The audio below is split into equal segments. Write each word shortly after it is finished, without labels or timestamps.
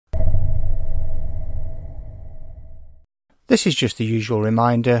This is just the usual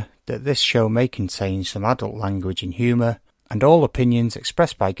reminder that this show may contain some adult language and humour, and all opinions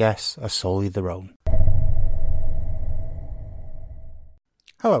expressed by guests are solely their own.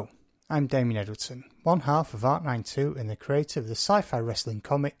 Hello, I'm Damien Edwardson, one half of Art92 and the creator of the sci-fi wrestling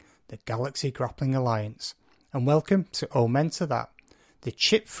comic The Galaxy Grappling Alliance, and welcome to Oh Men to That, the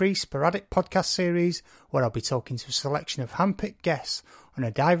chip-free sporadic podcast series where I'll be talking to a selection of handpicked guests on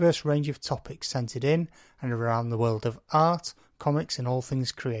a diverse range of topics centred in and around the world of art, comics and all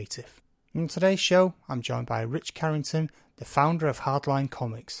things creative. On today's show, I'm joined by Rich Carrington, the founder of Hardline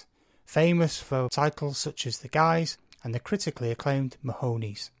Comics, famous for titles such as The Guys and the critically acclaimed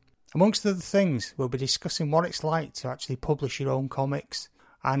Mahonies. Amongst other things, we'll be discussing what it's like to actually publish your own comics,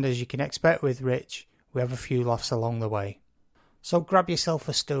 and as you can expect with Rich, we have a few laughs along the way. So grab yourself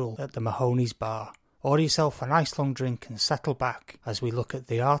a stool at the Mahoney's bar, order yourself a nice long drink and settle back as we look at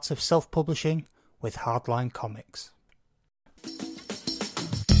the art of self-publishing with Hardline Comics.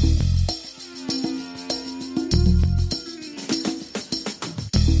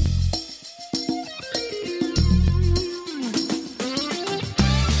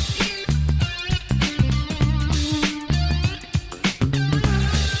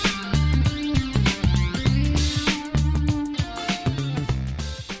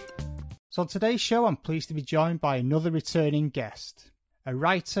 So on today's show, I'm pleased to be joined by another returning guest, a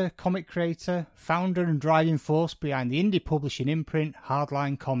writer, comic creator, founder and driving force behind the indie publishing imprint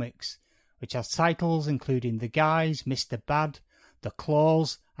Hardline Comics, which has titles including The Guys, Mr. Bad, The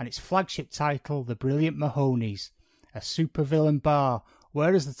Claws, and its flagship title, The Brilliant Mahonies, a supervillain bar,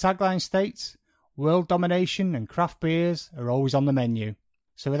 where, as the tagline states, world domination and craft beers are always on the menu.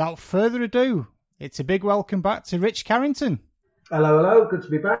 So without further ado, it's a big welcome back to Rich Carrington. Hello, good to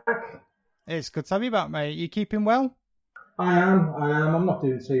be back. It's good to have you back, mate. You keeping well? I am. I'm not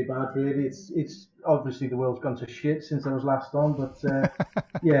doing too bad, really. It's obviously the world's gone to shit since I was last on, but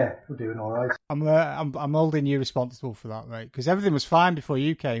yeah, we're doing all right. I'm holding you responsible for that, mate, because everything was fine before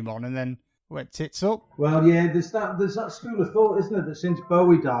you came on, and then went tits up. Well, yeah, there's that school of thought, isn't it, that since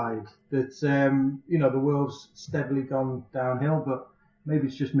Bowie died, that the world's steadily gone downhill. But maybe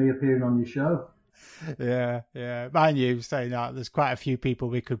it's just me appearing on your show. Yeah. Mind you, saying that, there's quite a few people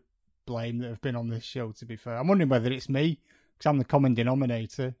we could blame that have been on this show, to be fair. I'm wondering whether it's me, because I'm the common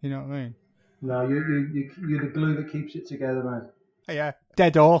denominator, you know what I mean? No, you're the glue that keeps it together, mate. Yeah,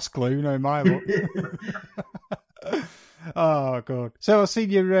 dead horse glue, no my luck. Oh, God. So I've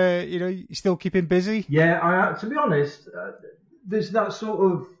seen you're still keeping busy? Yeah, to be honest, there's that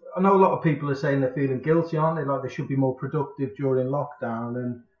sort of, I know a lot of people are saying they're feeling guilty, aren't they? Like they should be more productive during lockdown,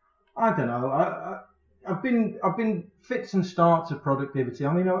 and I don't know, I've been fits and starts of productivity.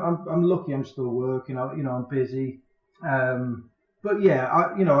 I mean, I'm lucky. I'm still working. I'm busy. But yeah,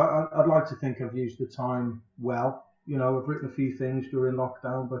 I'd like to think I've used the time well. I've written a few things during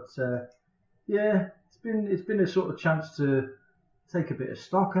lockdown, but yeah, it's been a sort of chance to take a bit of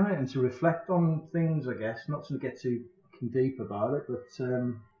stock on it and to reflect on things. I guess not to get too deep about it, but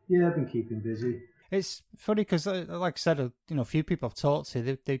yeah, I've been keeping busy. It's funny because, like I said, a few people I've talked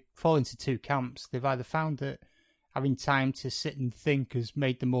to, they fall into two camps. They've either found that having time to sit and think has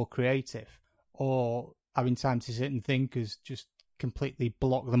made them more creative, or having time to sit and think has just completely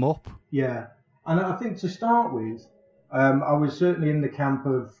blocked them up. Yeah, and I think to start with, I was certainly in the camp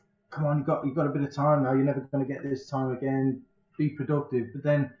of, come on, you've got a bit of time now. You're never going to get this time again. Be productive. But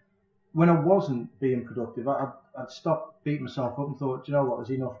then, when I wasn't being productive, I'd stopped beating myself up and thought, you know what,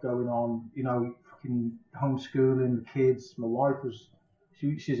 there's enough going on. Fucking homeschooling the kids. My wife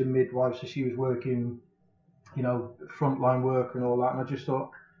she's a midwife, so she was working, frontline work and all that. And I just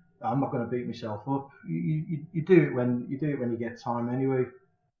thought, I'm not going to beat myself up. You do it when you get time anyway.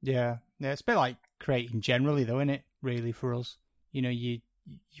 Yeah. It's a bit like creating generally, though, isn't it? Really, for us, you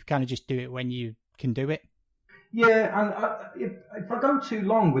kind of just do it when you can do it. Yeah, and if I go too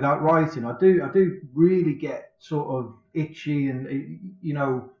long without writing, I do really get sort of itchy, and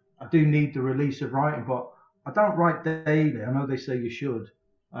I do need the release of writing, but I don't write daily. I know they say you should,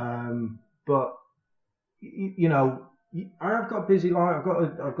 but I have got a busy life.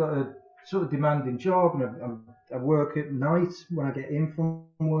 I've got a sort of demanding job, and I work at night when I get in from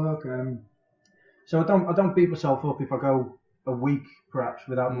work. So I don't beat myself up if I go a week perhaps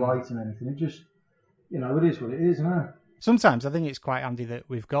without writing anything. It just, it is what it is, isn't it? Sometimes I think it's quite handy that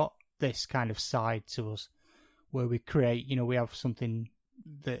we've got this kind of side to us where we create, we have something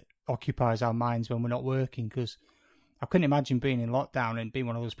that occupies our minds when we're not working, because I couldn't imagine being in lockdown and being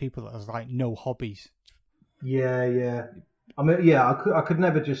one of those people that has like no hobbies. Yeah. I mean, yeah, I could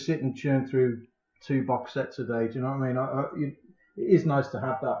never just sit and churn through 2 box sets a day. Do you know what I mean? It is nice to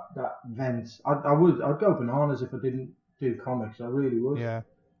have that vent. I'd go bananas if I didn't do comics. I really would. Yeah.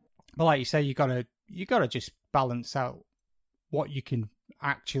 But like you say, you gotta just balance out what you can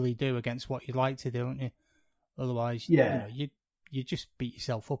actually do against what you'd like to do, don't you? Otherwise, Yeah. you just beat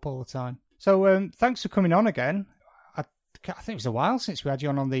yourself up all the time. So thanks for coming on again. I think it was a while since we had you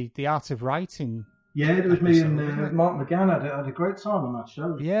on the Art of Writing. Yeah, it was me and Mark McGann. I had a great time on that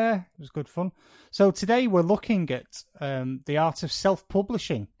show. Yeah, it was good fun. So today we're looking at the art of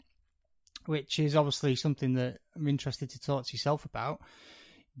self-publishing, which is obviously something that I'm interested to talk to yourself about,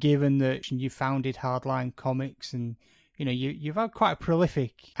 given that you founded Hardline Comics and you've had quite a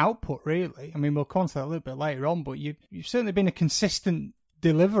prolific output, really. I mean, we'll come on to that a little bit later on, but you've certainly been a consistent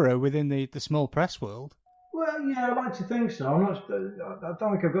deliverer within the small press world. Well, yeah, I like to think so. I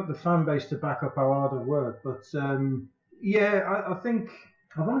don't think I've got the fan base to back up how hard I work, but I think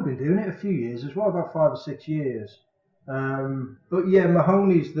I've only been doing it a few years as well, about 5 or 6 years. But yeah,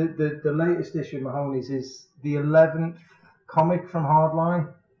 Mahoney's, the latest issue of Mahoney's is the 11th comic from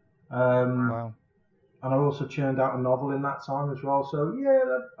Hardline. Wow. And I also churned out a novel in that time as well. So yeah,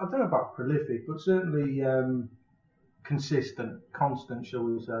 I don't know about prolific, but certainly consistent, constant, shall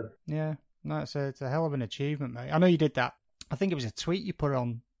we say. Yeah, no, it's a hell of an achievement, mate. I know you did that. I think it was a tweet you put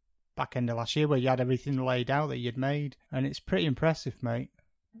on back end of last year where you had everything laid out that you'd made, and it's pretty impressive, mate.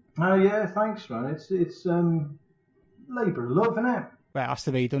 Oh yeah, thanks, man. It's labour of love, isn't it? Well, it has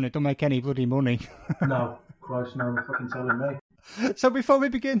to be, doesn't it? Don't make any bloody money. No, Christ, no, you're fucking telling me. So before we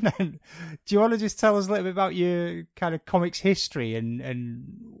begin then, do you want to just tell us a little bit about your kind of comics history and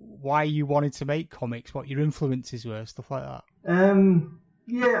why you wanted to make comics, what your influences were, stuff like that?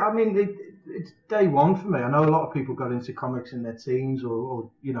 Yeah, I mean, it's day one for me. I know a lot of people got into comics in their teens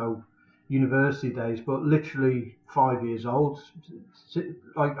or university days, but literally 5 years old.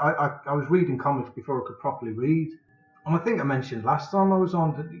 Like I was reading comics before I could properly read. And I think I mentioned last time I was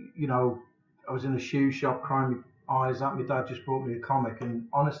on that, I was in a shoe shop crying my eyes out. My dad just bought me a comic, and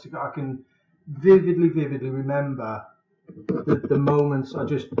honest to God, I can vividly remember the moments I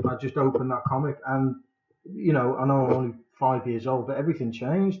just opened that comic, and I know I'm only 5 years old, but everything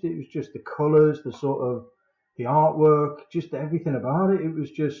changed. It was just the colours, the sort of the artwork, just everything about it. It was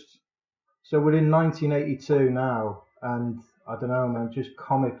just so we're in 1982 now, and I don't know, man, just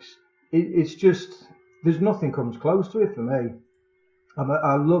comics. It's just there's nothing comes close to it for me.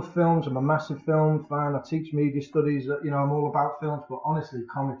 I love films. I'm a massive film fan. I teach media studies. I'm all about films, but honestly,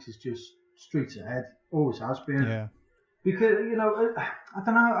 comics is just streets ahead. Always has been. Yeah. Because I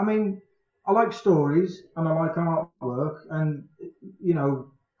don't know. I mean, I like stories and I like artwork, and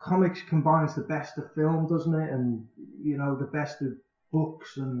comics combines the best of film, doesn't it? And the best of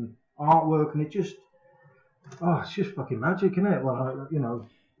books and artwork, and it's just fucking magic, isn't it? Well,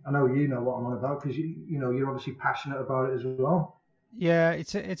 I know you know what I'm on about because you're obviously passionate about it as well. Yeah,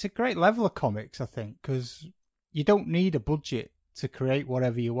 it's a great level of comics, I think, because you don't need a budget to create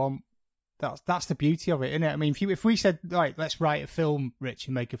whatever you want. That's the beauty of it, isn't it? I mean, if we said, right, let's write a film, Rich,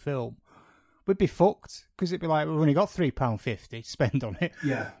 and make a film, we'd be fucked because it'd be like we've only got £3.50 to spend on it.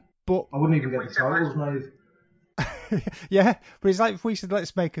 Yeah, but I wouldn't even get the titles made. Yeah, but it's like if we said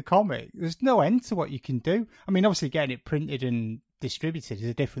let's make a comic, there's no end to what you can do. I mean, obviously getting it printed and distributed is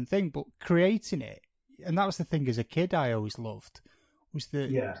a different thing, but creating it, and that was the thing as a kid I always loved, was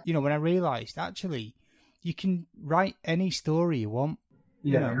that, when I realised, actually, you can write any story you want.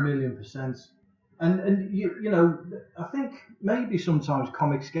 Yeah, 1,000,000%. And I think maybe sometimes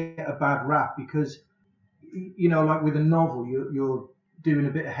comics get a bad rap because, like with a novel, you're doing a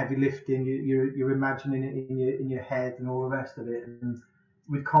bit of heavy lifting, you're imagining it in your head and all the rest of it. And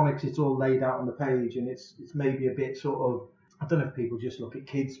with comics, it's all laid out on the page, and it's maybe a bit sort of, I don't know if people just look at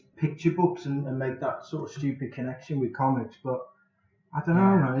kids' picture books and make that sort of stupid connection with comics, but I don't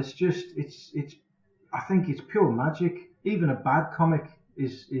know, man. It's just, I think it's pure magic. Even a bad comic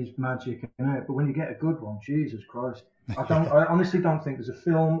is magic, isn't it? But when you get a good one, Jesus Christ. I honestly don't think there's a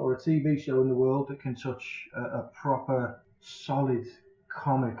film or a TV show in the world that can touch a proper, solid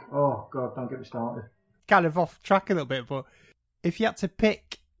comic. Oh, God, don't get me started. Kind of off track a little bit, but if you had to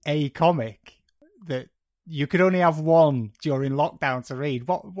pick a comic that you could only have one during lockdown to read,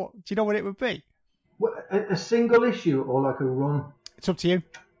 what do you know what it would be? What, a single issue or like a run? It's up to you.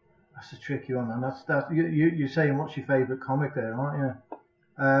 That's a tricky one, man. That's you're saying what's your favourite comic there, aren't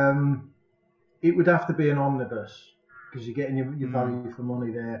you? It would have to be an omnibus because you're getting your value for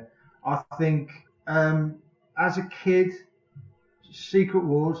money there. I think as a kid, Secret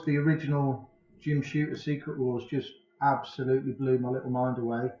Wars, the original Jim Shooter Secret Wars, just absolutely blew my little mind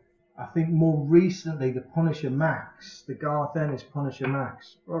away. I think more recently, the Punisher Max, the Garth Ennis Punisher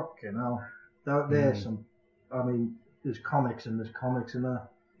Max. Fucking hell. There's some, I mean, there's comics and there's comics in there.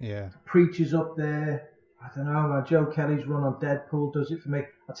 Yeah. Preacher's up there. I don't know, man. Joe Kelly's run on Deadpool does it for me.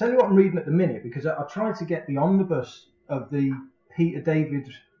 I'll tell you what I'm reading at the minute, because I tried to get the omnibus of the Peter David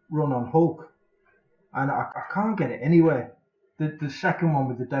run on Hulk, and I can't get it anywhere. The second one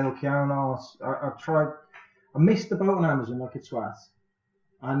with the Dale Keown art, I tried. I missed the boat on Amazon like a twat.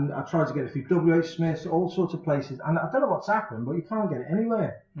 And I tried to get it through WH Smith's, all sorts of places. And I don't know what's happened, but you can't get it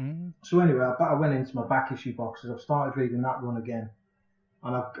anywhere. Mm. So anyway, I went into my back issue boxes. I've started reading that run again.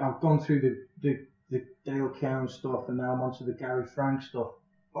 And I've gone through the Dale Keown stuff, and now I'm onto the Gary Frank stuff.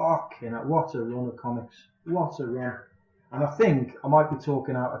 Fucking hell, what a run of comics. What a run. And I think I might be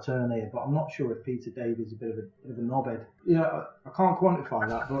talking out of turn here, but I'm not sure if Peter David's a bit of a knobhead. Yeah, I can't quantify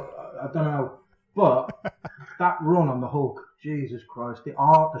that, but I don't know. But that run on the Hulk, Jesus Christ, the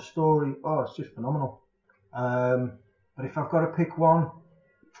art, the story, it's just phenomenal. But if I've got to pick one,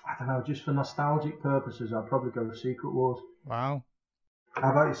 I don't know, just for nostalgic purposes, I'd probably go with Secret Wars. Wow.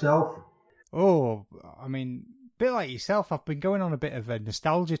 How about yourself? Oh, I mean, a bit like yourself, I've been going on a bit of a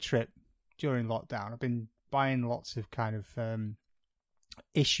nostalgia trip during lockdown. I've been buying lots of kind of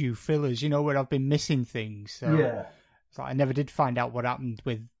issue fillers, where I've been missing things. So Yeah. it's like I never did find out what happened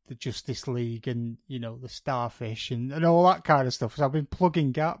with the Justice League and, the Starfish and all that kind of stuff. So I've been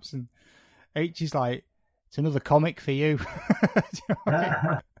plugging gaps, and H is like, it's another comic for you. Do you know what I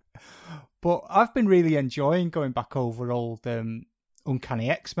mean? But I've been really enjoying going back over old Uncanny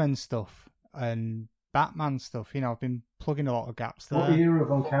X-Men stuff and Batman stuff. I've been plugging a lot of gaps there. What era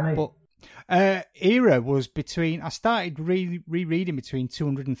of Uncanny? But era was between, I started rereading between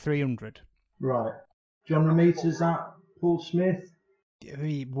 200 and 300. Right. John Romita's that Paul Smith?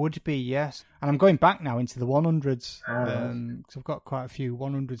 It would be, yes. And I'm going back now into the 100s. Because I've got quite a few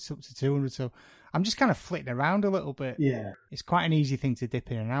 100s up to 200. So I'm just kind of flitting around a little bit. Yeah. It's quite an easy thing to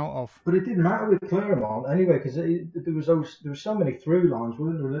dip in and out of. But it didn't matter with Claremont anyway, because there was so many through lines,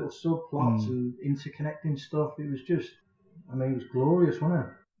 weren't there? Little subplots and interconnecting stuff. It was just, it was glorious, wasn't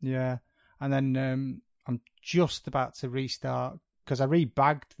it? Yeah. And then I'm just about to restart, because I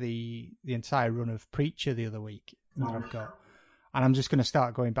rebagged the entire run of Preacher the other week that I've got. And I'm just going to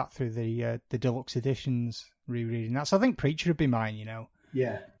start going back through the deluxe editions, rereading that. So I think Preacher would be mine,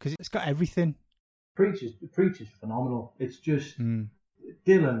 Yeah. because it's got everything. Preacher's phenomenal. It's just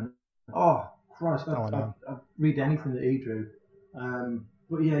Dylan. Oh Christ! I'd read anything that he drew.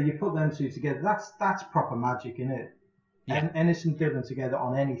 But yeah, you put them two together. That's proper magic, isn't it? Yeah. And Ennis and Dylan together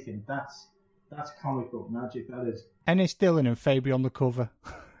on anything. That's comic book magic. That is. Ennis, Dylan, and Fabian on the cover.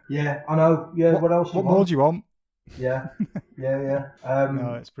 Yeah, I know. Yeah, what else? What more do you want? Yeah.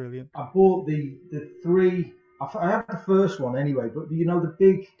 No, it's brilliant. I bought the three. I had the first one anyway, but the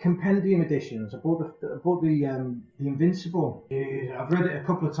big compendium editions. I bought the Invincible. I've read it a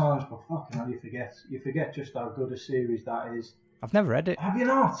couple of times, but fucking hell, you forget just how good a series that is. I've never read it. Have you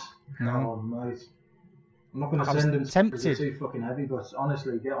not? No. Oh mate, I'm not going to send them. Tempted. It's too fucking heavy, but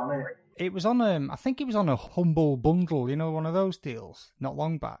honestly, get on it. It was on I think it was on a Humble Bundle, one of those deals, not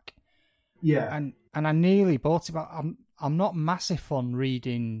long back. Yeah. And I nearly bought it, but I'm not massive on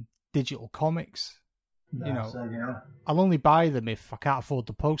reading digital comics. No, I'll only buy them if I can't afford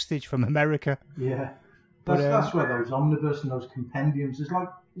the postage from America. Yeah. But That's where those omnibus and those compendiums,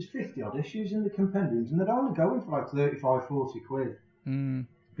 there's 50 odd issues in the compendiums, and they're only going for like 35, 40 quid. Mm.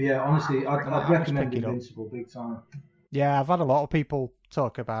 But yeah, honestly, I'd recommend pick it up. Invincible big time. Yeah, I've had a lot of people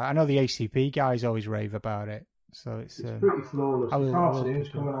talk about it. I know the ACP guys always rave about it. So it's pretty flawless. The cartoon's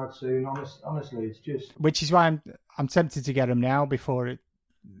coming out soon. Honestly, it's just... Which is why I'm tempted to get them now before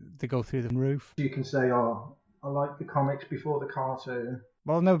they go through the roof. You can say, I like the comics before the cartoon.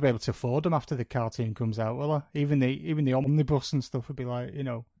 Well, I'll never be able to afford them after the cartoon comes out, will I? Even the omnibus and stuff would be like,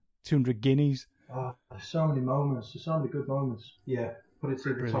 200 guineas. Oh, there's so many moments. There's so many good moments. Yeah, put it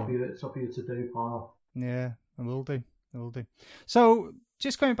to the top of your to-do pile. Yeah, I will do. So,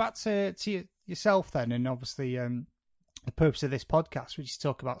 just going back to yourself then, and obviously the purpose of this podcast, which is to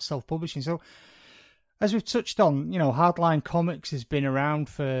talk about self-publishing. So, as we've touched on, Hardline Comics has been around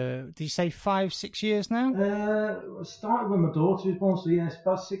for, did you say 5-6 years now? I started when my daughter was born, so yes,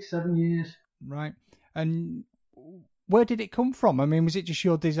 about 6-7 years. Right. And where did it come from? I mean, was it just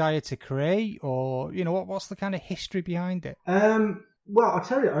your desire to create, or, what's the kind of history behind it? Well, I'll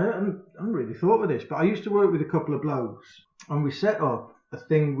tell you, I haven't really thought of this, but I used to work with a couple of blokes, and we set up a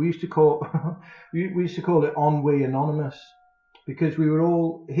thing we used to call it Ennui Anonymous, because we were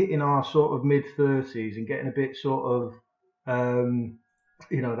all hitting our sort of mid-30s and getting a bit sort of,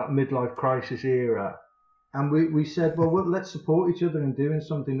 that midlife crisis era. And we said, well, let's support each other in doing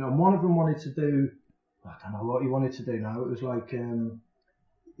something. And one of them wanted to do, I don't know what he wanted to do now. It was like,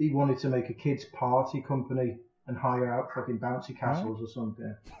 he wanted to make a kids' party company and hire out fucking bouncy castles or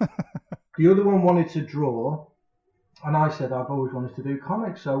something. The other one wanted to draw, and I said I've always wanted to do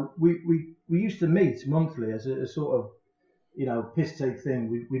comics. So we used to meet monthly as a sort of, piss take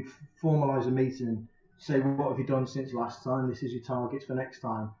thing. We'd formalise a meeting and say, what have you done since last time? This is your targets for next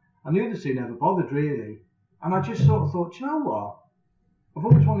time. And the other two never bothered really. And I just sort of thought, you know what? I've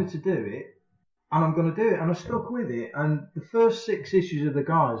always wanted to do it, and I'm going to do it. And I stuck with it. And the first 6 issues of the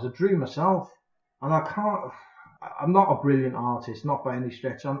guys, I drew myself. And I'm not a brilliant artist, not by any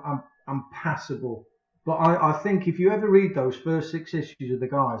stretch. I'm passable. But I think if you ever read those first 6 issues of the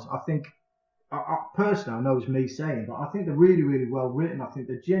guys, I think, personally, I know it's me saying, but I think they're really, really well written. I think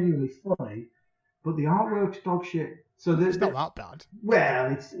they're genuinely funny, but the artwork's dog shit. So it's not that bad.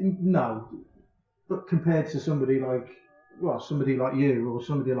 Well, no. But compared to somebody like you or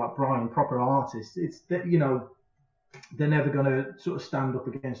somebody like Brian, proper artists, it's that, they're never going to sort of stand up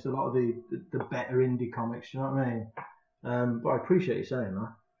against a lot of the better indie comics. You know what I mean? But I appreciate you saying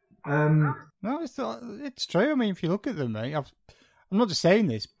that. No, it's true. I mean, if you look at them, mate, I'm not just saying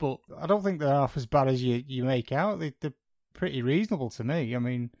this, but I don't think they're half as bad as you make out. They're pretty reasonable to me. I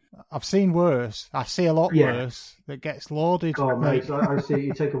mean, I've seen worse. I see a lot worse that gets lauded. Oh, mate, I see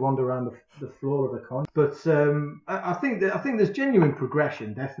you take a wander around the floor of a con. But I think there's genuine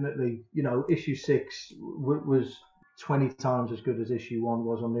progression. Definitely, issue 6 was 20 times as good as issue 1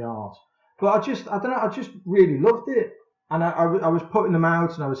 was on the art. But I don't know. I just really loved it. And I was putting them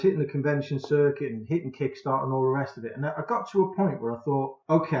out, and I was hitting the convention circuit and hitting Kickstarter and all the rest of it. And I got to a point where I thought,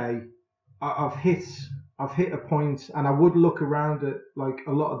 okay, I've hit a point, and I would look around at like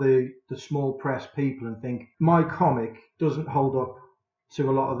a lot of the small press people and think my comic doesn't hold up to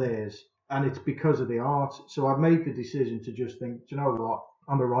a lot of theirs, and it's because of the art. So I've made the decision to just think, do you know what?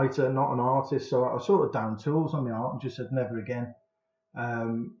 I'm a writer, not an artist. So I sort of down tools on the art and just said never again.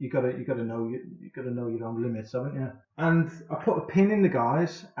 You gotta know your own limits, haven't you? And I put a pin in the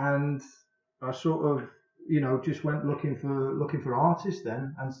guys, and I sort of, just went looking for artists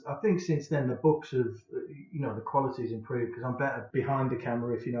then. And I think since then the books have, the quality's improved because I'm better behind the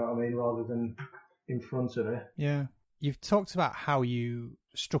camera, if you know what I mean, rather than in front of it. Yeah. You've talked about how you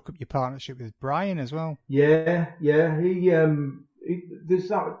struck up your partnership with Brian as well. Yeah. There's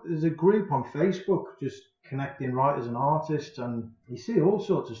a group on Facebook just connecting writers and artists, and you see all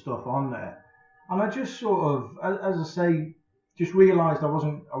sorts of stuff on there. And I just sort of, as I say, just realised I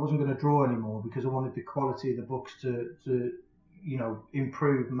wasn't going to draw anymore because I wanted the quality of the books to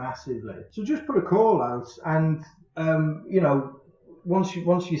improve massively. So just put a call out, and once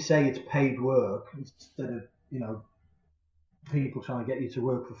you say it's paid work instead of people trying to get you to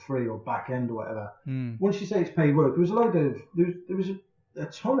work for free or back end or whatever. Once you say it's paid work, there was a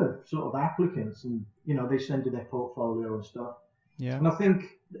ton of sort of applicants, and they send you their portfolio and stuff. Yeah. And I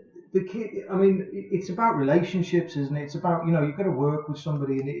think the key, I mean, it's about relationships, isn't it? It's about you've got to work with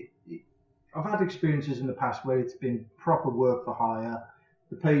somebody, and I've had experiences in the past where it's been proper work for hire.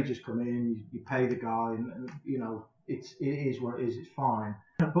 The pages come in, you pay the guy, and it is what it is. It's fine.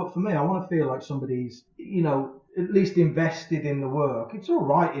 But for me, I want to feel like somebody's at least invested in the work. It's all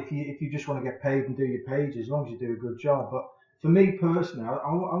right if you just want to get paid and do your pages, as long as you do a good job. But for me personally,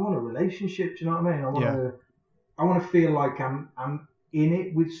 I want a relationship. Do you know what I mean? I want to feel like I'm in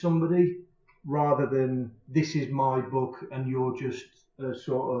it with somebody, rather than this is my book and you're just a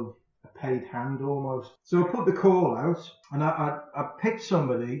sort of a paid hand almost. So I put the call out, and I picked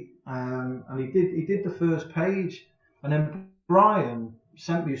somebody, and he did the first page, and then Brian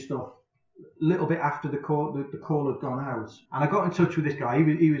sent me stuff a little bit after the call had gone out, and I got in touch with this guy.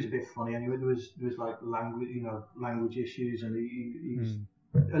 He was a bit funny anyway. There was like language issues, and he was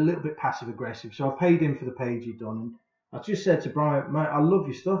a little bit passive aggressive. So I paid him for the page he'd done, and I just said to Brian, mate, I love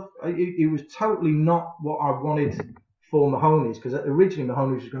your stuff. It was totally not what I wanted for Mahoney's, because originally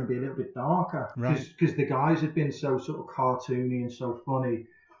Mahoney's was going to be a little bit darker, because the guys had been so sort of cartoony and so funny.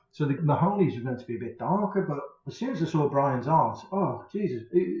 So the Mahoney's were going to be a bit darker, but as soon as I saw Brian's art, oh Jesus,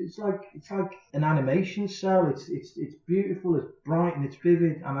 it's like an animation cell. It's beautiful, it's bright, and it's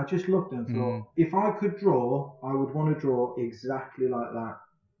vivid. And I just looked and thought, if I could draw, I would want to draw exactly like that.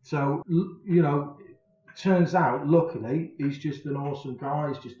 So turns out, luckily, he's just an awesome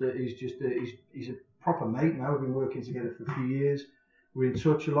guy. He's a proper mate now. We've been working together for a few years. We're in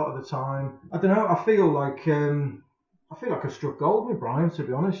touch a lot of the time. I don't know. I feel like I struck gold with Brian, to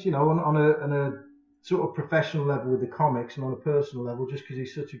be honest. On a sort of professional level with the comics, and on a personal level, just because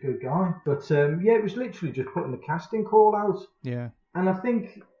he's such a good guy. But it was literally just putting the casting call out. Yeah. And I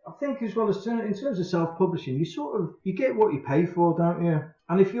think as well as in terms of self-publishing, you get what you pay for, don't you?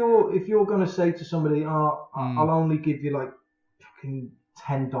 And if you're going to say to somebody, I'll only give you like fucking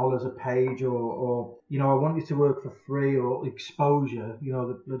 $10 a page, or I want you to work for free, or exposure,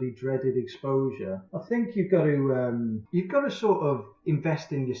 the bloody dreaded exposure. I think you've got to sort of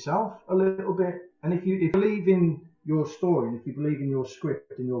invest in yourself a little bit. And if you believe in your story, and if you believe in your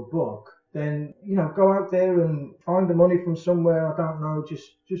script and your book, then go out there and find the money from somewhere. I don't know,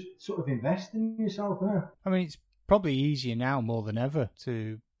 just sort of invest in yourself. Yeah. I mean, it's probably easier now more than ever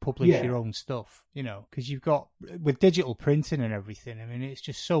to publish your own stuff, because you've got, with digital printing and everything, I mean, it's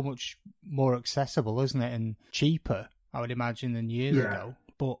just so much more accessible, isn't it, and cheaper, I would imagine, than years ago.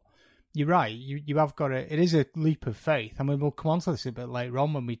 But you're right, you have got it is a leap of faith. I mean, we'll come on to this a bit later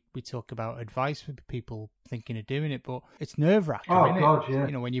on when we talk about advice for people thinking of doing it, but it's nerve-wracking, isn't God,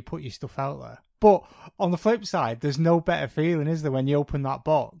 it? Yeah. When you put your stuff out there. But on the flip side, there's no better feeling, is there, when you open that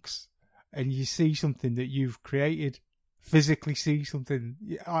box and you see something that you've created, physically see something.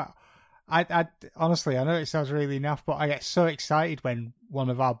 I honestly, I know it sounds really naff, but I get so excited when one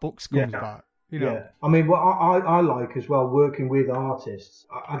of our books comes back. Yeah. I mean, what I like as well, working with artists,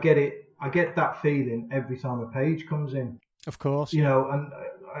 I get it. I get that feeling every time a page comes in. Of course. And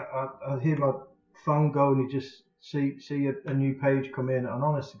I hear my phone go, and you just see a new page come in, and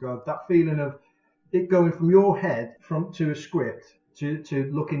honest to God, that feeling of it going from your head to a script to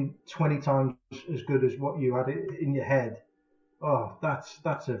looking 20 times as good as what you had in your head. Oh, that's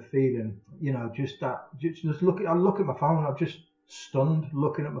a feeling, I look at my phone, I'm just stunned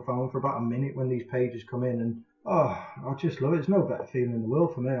looking at my phone for about a minute when these pages come in, and I just love it. There's no better feeling in the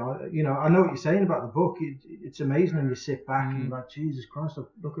world for me. I know what you're saying about the book. It's amazing when you sit back and you're like, Jesus Christ,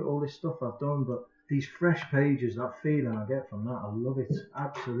 look at all this stuff I've done, but these fresh pages, that feeling I get from that, I love it.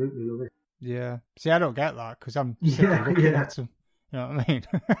 Absolutely love it. Yeah. See, I don't get that because I'm looking at them. You know what I mean?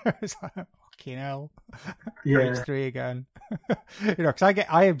 It's like, fucking hell. Page 3 again. Because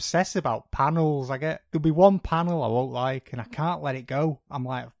I obsess about panels. There'll be one panel I won't like and I can't let it go. I'm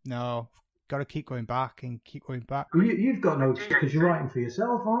like, no, got to keep going back and keep going back. Well, you've got no, because you're writing for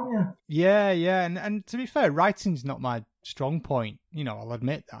yourself, aren't you? Yeah. And to be fair, writing's not my strong point. I'll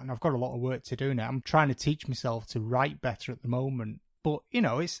admit that. And I've got a lot of work to do now. I'm trying to teach myself to write better at the moment. But,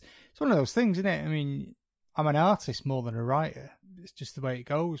 it's one of those things, isn't it? I mean, I'm an artist more than a writer. It's just the way it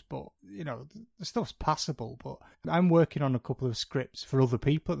goes. But, the stuff's passable. But I'm working on a couple of scripts for other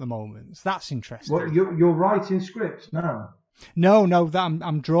people at the moment. So that's interesting. Well, you're writing scripts now? No, that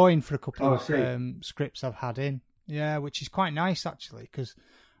I'm drawing for a couple of scripts I've had in. Yeah, which is quite nice, actually, because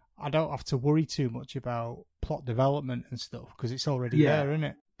I don't have to worry too much about plot development and stuff because it's already there, isn't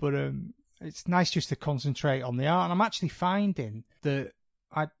it? But it's nice just to concentrate on the art. And I'm actually finding that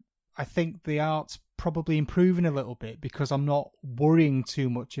I think the art's probably improving a little bit because I'm not worrying too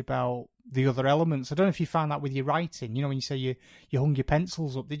much about the other elements. I don't know if you found that with your writing. When you say you hung your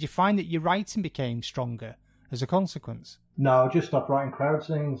pencils up, did you find that your writing became stronger as a consequence? No, I just stopped writing crowd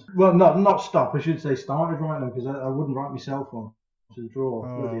scenes. Well, not stop. I should say started writing them because I wouldn't write myself on to draw.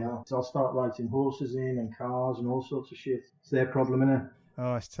 Bloody hell. So I'll start writing horses in and cars and all sorts of shit. It's their problem, innit?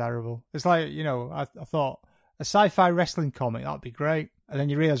 Oh, it's terrible. It's like, I thought a sci-fi wrestling comic, that'd be great. And then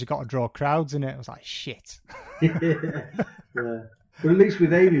you realise you've got to draw crowds in it. I was like, shit. Yeah. But at least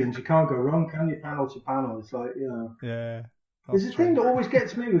with aliens, you can't go wrong, can you? Panel to panel. It's like, Yeah. There's a thing that always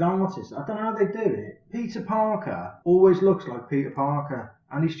gets me with artists. I don't know how they do it. Peter Parker always looks like Peter Parker.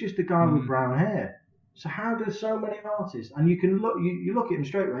 And he's just a guy with brown hair. So how do so many artists... And you can look, you look at him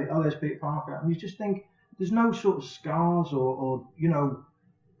straight away. Oh, there's Peter Parker. And you just think, there's no sort of scars or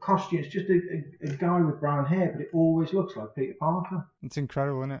costume. It's just a guy with brown hair, but it always looks like Peter Parker. It's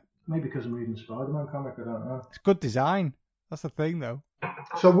incredible, isn't it? Maybe because I'm reading the Spider-Man comic, I don't know. It's good design. That's the thing, though.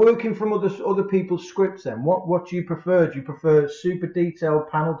 So working from other people's scripts, then, what do you prefer? Do you prefer super detailed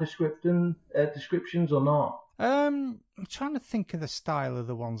panel descriptions or not? I'm trying to think of the style of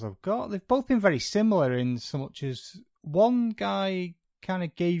the ones I've got. They've both been very similar in so much as one guy kind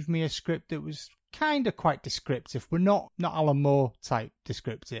of gave me a script that was kind of quite descriptive, but not Alan Moore type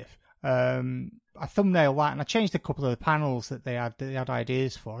descriptive. I thumbnailed that and I changed a couple of the panels that they had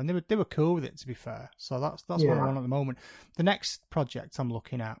ideas for, and they were cool with it, to be fair. So that's what I'm on at the moment. The next project I'm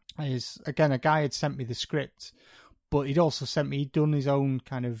looking at is, again, a guy had sent me the script, but he'd also he'd done his own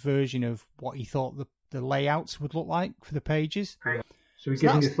kind of version of what he thought the layouts would look like for the pages. So he's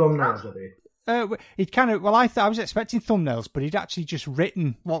giving you thumbnails of it? He'd kind of, I was expecting thumbnails, but he'd actually just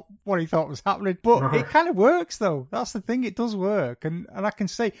written what he thought was happening. But it kind of works, though. That's the thing; it does work, and I can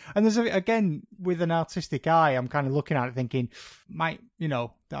see. And there's again with an artistic eye, I'm kind of looking at it, thinking, I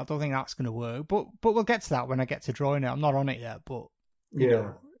don't think that's going to work. But we'll get to that when I get to drawing it. I'm not on it yet, but you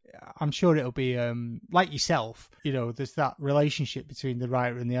know, I'm sure it'll be like yourself. There's that relationship between the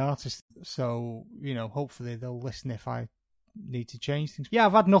writer and the artist. So hopefully they'll listen if I need to change things. Yeah,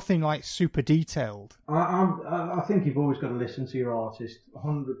 I've had nothing like super detailed. I think you've always got to listen to your artist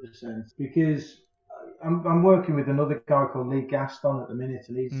 100%, because I'm working with another guy called Lee Gaston at the minute,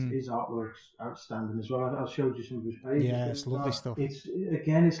 and his artwork's outstanding as well. I showed you some of his pages. Yeah, it's lovely stuff.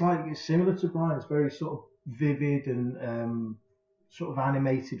 It's similar to Brian. It's very sort of vivid and sort of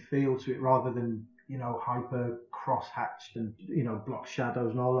animated feel to it, rather than, you know, hyper cross-hatched and, you know, block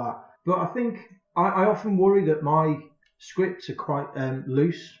shadows and all that. But I think I often worry that my scripts are quite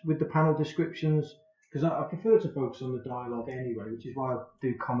loose with the panel descriptions, because I prefer to focus on the dialogue anyway, which is why I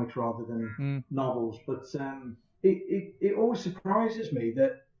do comics rather than novels. But it always surprises me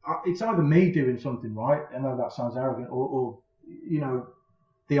that it's either me doing something right, I know that sounds arrogant, or you know,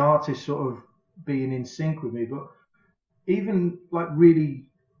 the artist sort of being in sync with me. But even like really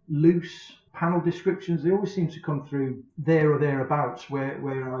loose panel descriptions, they always seem to come through there or thereabouts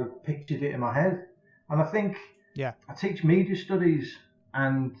where I pictured it in my head. And I think I teach media studies,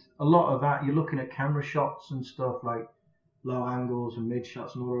 and a lot of that, you're looking at camera shots and stuff like low angles and mid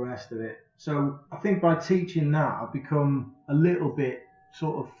shots and all the rest of it. So I think by teaching that, I've become a little bit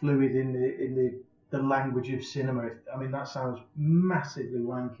sort of fluid in the language of cinema. I mean, that sounds massively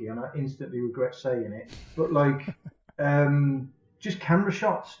wanky, and I instantly regret saying it. But like, just camera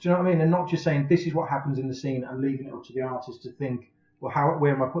shots, do you know what I mean? And not just saying this is what happens in the scene and leaving it up to the artist to think, well,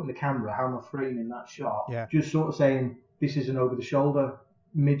 where am I putting the camera? How am I framing that shot? Yeah. Just sort of saying this is an over-the-shoulder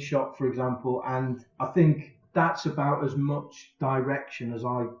mid shot, for example. And I think that's about as much direction as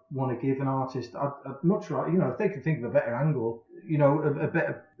I want to give an artist. I'd much rather, you know, if they can think of a better angle, you know, a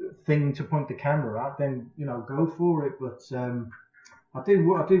better thing to point the camera at, then, you know, go for it. But I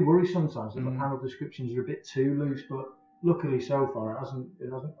do worry sometimes that the panel descriptions are a bit too loose. But luckily, so far,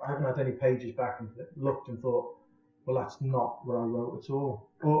 I haven't had any pages back and looked and thought, well, that's not what I wrote at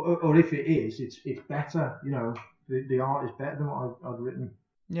all. Or if it is, it's better. You know, the art is better than what I'd written.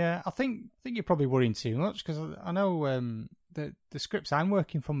 Yeah, I think you're probably worrying too much, because I know the scripts I'm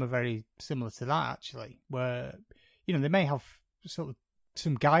working from are very similar to that, actually, where, you know, they may have sort of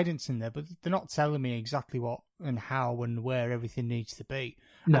some guidance in there, but they're not telling me exactly what and how and where everything needs to be.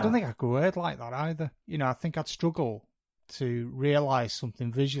 No. I don't think I could word like that either. You know, I think I'd struggle to realise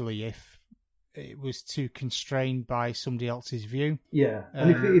something visually if it was too constrained by somebody else's view. Yeah,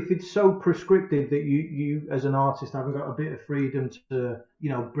 and if it's so prescriptive that you as an artist haven't got a bit of freedom to, you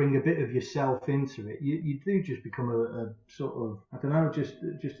know, bring a bit of yourself into it, you do just become a sort of, I don't know,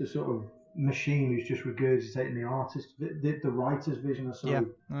 just a sort of machine who's just regurgitating the artist, the writer's vision or something.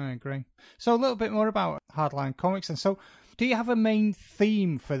 Yeah, I agree. So a little bit more about Hardline Comics, and so do you have a main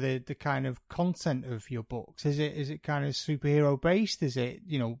theme for the kind of content of your books? Is it kind of superhero based? Is it,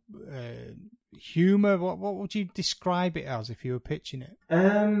 you know, humor? What would you describe it as if you were pitching it?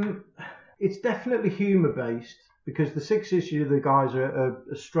 It's definitely humor based, because the 6 issues of the guys are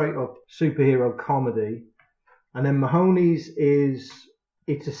a straight up superhero comedy, and then Mahoney's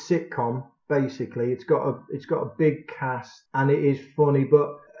it's a sitcom basically. It's got a big cast and it is funny,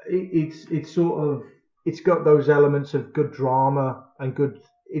 but it's sort of, it's got those elements of good drama and good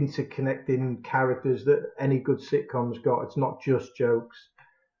interconnecting characters that any good sitcom's got. It's not just jokes.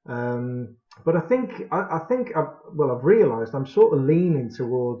 But I think I've realised I'm sort of leaning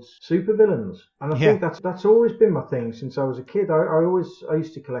towards supervillains, and I think that's always been my thing since I was a kid. I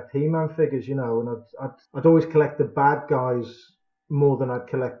used to collect He-Man figures, you know, and I'd always collect the bad guys more than I'd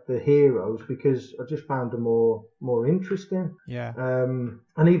collect the heroes, because I just found them more interesting. Yeah.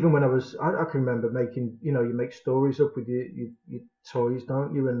 And even when I can remember making, you know, you make stories up with your toys,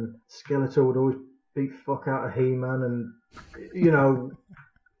 don't you? And Skeletor would always beat fuck out of He-Man, and, you know,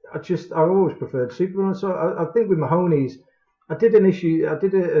 I always preferred Superman. So I think with Mahoney's, I did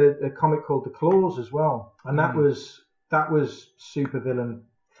a comic called The Claws as well, and that was supervillain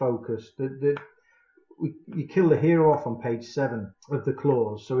focused. You kill the hero off on page 7 of The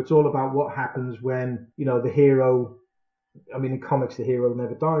Claws, so it's all about what happens when, you know, the hero. I mean, in comics, the hero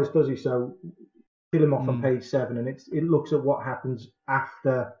never dies, does he? So kill him off on page 7, and it looks at what happens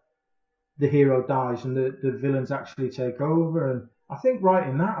after the hero dies and the villains actually take over. And I think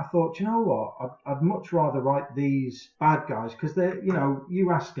writing that, I thought, you know what, I'd much rather write these bad guys, because they're, you know,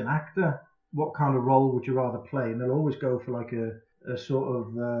 you ask an actor what kind of role would you rather play, and they'll always go for like a sort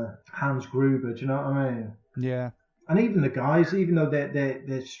of Hans Gruber, do you know what I mean? Yeah. And even the guys, even though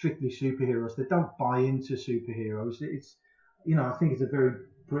they're strictly superheroes, they don't buy into superheroes. It's, you know, I think it's a very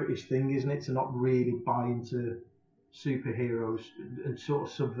British thing, isn't it, to not really buy into superheroes and sort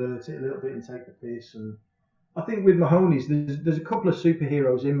of subvert it a little bit and take the piss. And I think with Mahoney's, there's a couple of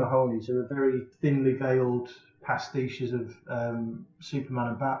superheroes in Mahoney's who are very thinly veiled pastiches of Superman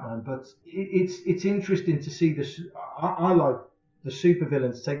and Batman, but it's interesting to see this. I like the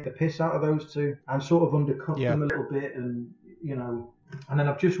supervillains take the piss out of those two and sort of undercut them a little bit, and and then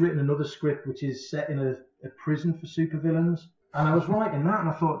I've just written another script which is set in a prison for supervillains, and I was writing that and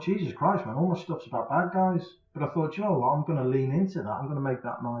I thought, Jesus Christ, man, all my stuff's about bad guys, but I thought, you know what, I'm going to lean into that. I'm going to make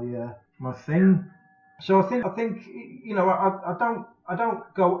that my thing. So I think I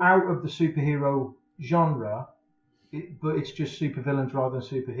don't go out of the superhero genre, but it's just supervillains rather than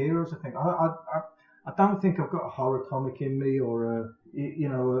superheroes. I think I don't think I've got a horror comic in me or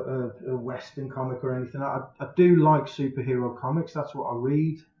a Western comic or anything. I do like superhero comics. That's what I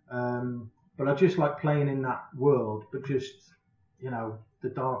read. But I just like playing in that world, but just the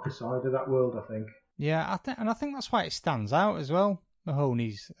darker side of that world, I think. Yeah, I think that's why it stands out as well,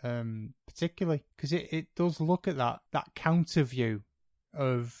 Mahoney's, particularly because it does look at that counter view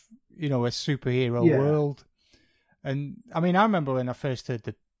of a superhero world. And I mean, I remember when I first heard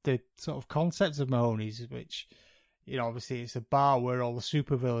the sort of concept of Mahoney's, which obviously it's a bar where all the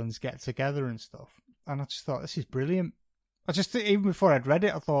supervillains get together and stuff, and I just thought, this is brilliant. Even before I'd read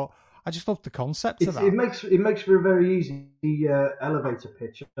it, I thought, I just loved the concept of that. It makes for a very easy elevator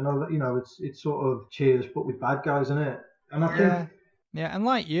pitch. I know that it's sort of Cheers but with bad guys in it, and I think and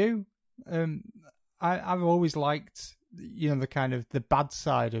like you, I've always liked the kind of the bad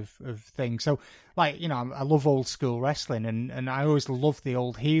side of things. So like I love old school wrestling, and I always love the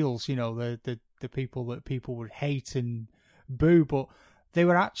old heels. The people that people would hate and boo, but they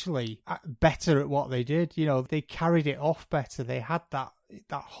were actually better at what they did. They carried it off better. They had that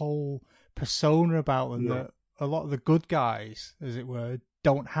whole persona about them that a lot of the good guys, as it were,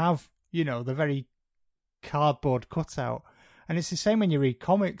 don't have. They're very cardboard cutout. And it's the same when you read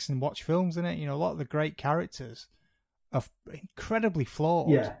comics and watch films, isn't it? A lot of the great characters are incredibly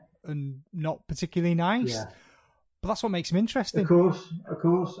flawed and not particularly nice. Yeah. But that's what makes them interesting. Of course.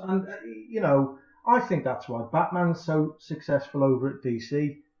 And, I think that's why Batman's so successful over at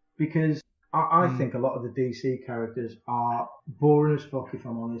DC, because I think a lot of the DC characters are boring as fuck, if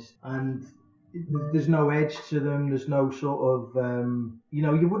I'm honest. And there's no edge to them. There's no sort of,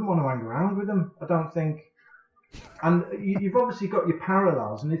 you wouldn't want to hang around with them, I don't think. And you've obviously got your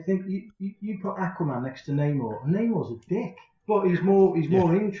parallels, and you think you put Aquaman next to Namor, and Namor's a dick, but he's more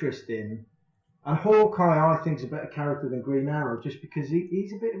interesting. And Hawkeye, I think, is a better character than Green Arrow, just because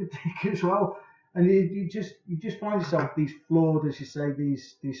he's a bit of a dick as well. And you just find yourself these flawed, as you say,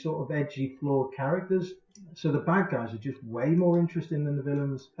 these sort of edgy, flawed characters. So the bad guys are just way more interesting than the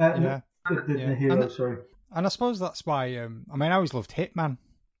villains, the heroes. Sorry. And I suppose that's why. I always loved Hitman.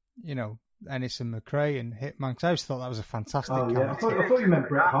 Ennis and McRae and Hitman, because I always thought that was a fantastic character. I thought you meant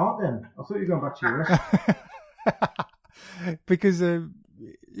Bret Hart then. I thought you were going back to your wrestling. Because, the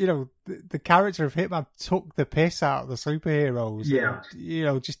character of Hitman took the piss out of the superheroes. Yeah.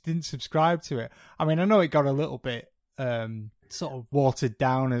 And, just didn't subscribe to it. I mean, I know it got a little bit sort of watered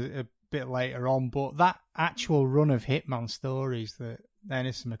down a bit later on, but that actual run of Hitman stories that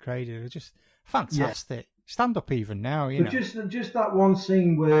Ennis and McRae did are just fantastic. Yeah. Stand up even now, but just that one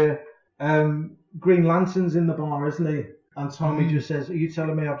scene where Green Lantern's in the bar, isn't he? And Tommy just says, "Are you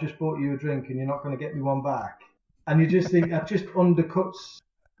telling me I've just bought you a drink and you're not going to get me one back?" And you just think that just undercuts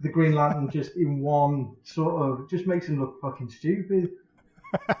the Green Lantern just in one sort of, just makes him look fucking stupid.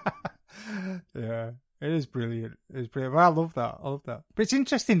 Yeah, it is brilliant. It's brilliant. Well, I love that. But it's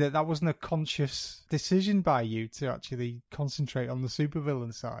interesting that wasn't a conscious decision by you to actually concentrate on the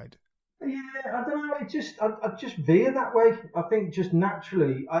supervillain side. Yeah, I don't know. I just veer that way. I think just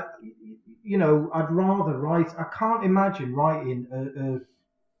naturally, I'd rather write. I can't imagine writing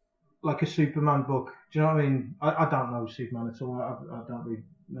like a Superman book. Do you know what I mean? I don't know Superman at all. I don't read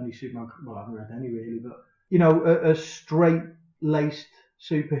many Superman. Well, I haven't read any really, but a straight-laced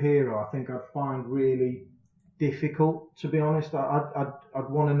superhero, I think I'd find really difficult. To be honest, I'd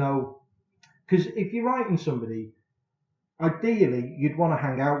want to know, because if you're writing somebody, ideally you'd want to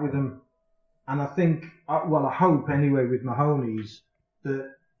hang out with them. And I think, I hope anyway, with Mahoney's,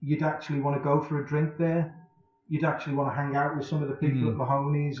 that you'd actually want to go for a drink there. You'd actually want to hang out with some of the people at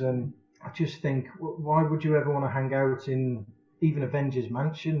Mahoney's. And I just think, why would you ever want to hang out in even Avengers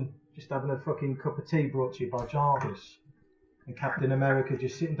Mansion, just having a fucking cup of tea brought to you by Jarvis? And Captain America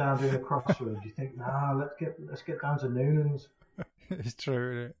just sitting down doing a crossword. You think, let's get down to Noonan's. It's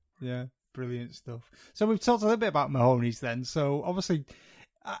true, isn't it? Yeah, brilliant stuff. So we've talked a little bit about Mahoney's then. So obviously,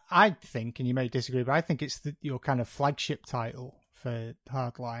 I think, and you may disagree, but I think it's your kind of flagship title for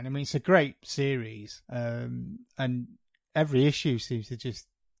Hardline. I mean, it's a great series, and every issue seems to just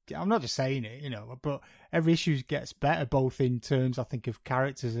I'm not just saying it, but every issue gets better, both in terms, I think, of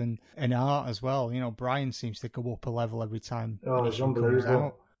characters and art as well. Brian seems to go up a level every time an issue comes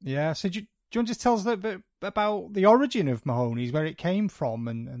out. Yeah, so do you want to just tell us a little bit about the origin of Mahoney's, where it came from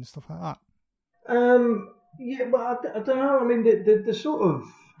and stuff like that? Yeah, well, I don't know. I mean, the sort of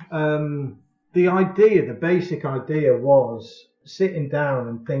the basic idea was sitting down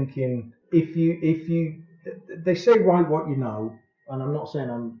and thinking, if you, they say write what you know, and I'm not saying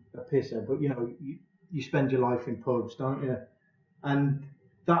I'm a pisser, but you spend your life in pubs, don't you? And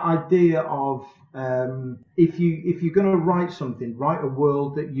that idea of if you're going to write something, write a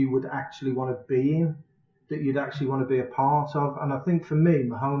world that you would actually want to be in, that you'd actually want to be a part of. And I think for me,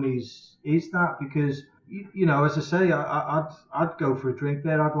 Mahoney's is that, because as I say, I'd go for a drink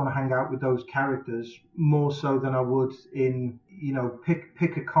there. I'd want to hang out with those characters more so than I would in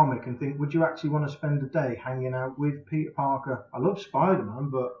pick a comic and think, would you actually want to spend a day hanging out with Peter Parker? I love Spider-Man,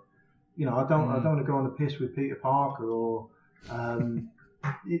 but I don't want to go on the piss with Peter Parker, or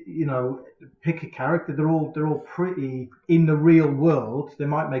pick a character. They're all pretty in the real world. They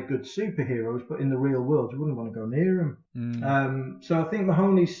might make good superheroes, but in the real world, you wouldn't want to go near them. So I think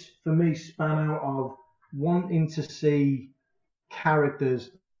Mahoney's for me span out of wanting to see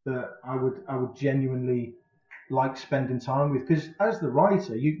characters that I would genuinely like spending time with, because as the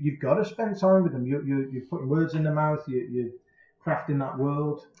writer, you've got to spend time with them. You're putting words in their mouth. You're crafting that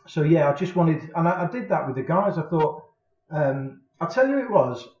world. So yeah, I just wanted, and I did that with the guys. I thought, I'll tell you who it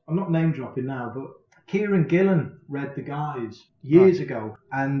was. I'm not name dropping now, but Kieran Gillen read the guys years ago,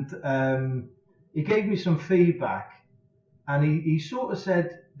 and he gave me some feedback, and he sort of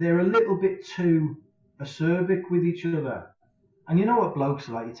said they're a little bit too acerbic with each other. And you know what blokes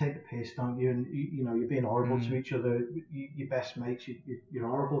are like, you take the piss, don't you? And you're being horrible to each other. Your best mates, you're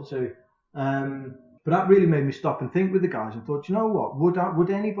horrible to. But that really made me stop and think with the guys and thought, you know what? Would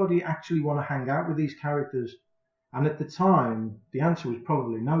anybody actually want to hang out with these characters? And at the time, the answer was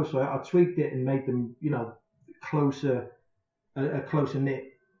probably no. So I tweaked it and made them, closer, a closer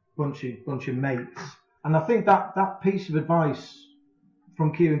knit bunch of mates. And I think that piece of advice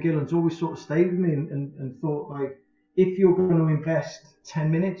from Kieran Gillen's always sort of stayed with me, and thought, like, if you're going to invest 10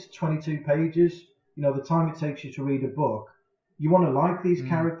 minutes, 22 pages, the time it takes you to read a book, you want to like these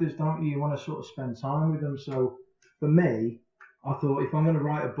characters, don't you? You want to sort of spend time with them. So for me, I thought, if I'm going to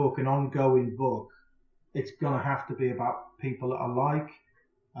write a book, an ongoing book, it's going to have to be about people that I like.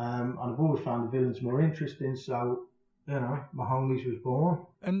 And I've always found the villains more interesting. So, Mahoney's was born.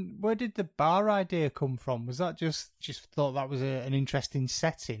 And where did the bar idea come from? Was that just thought that was an interesting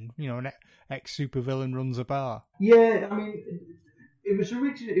setting? An ex-supervillain runs a bar. Yeah, I mean, it was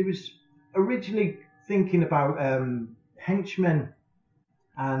originally thinking about henchmen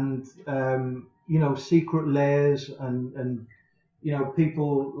and secret lairs and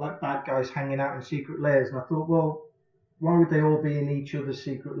people like bad guys hanging out in secret lairs. And I thought, well, why would they all be in each other's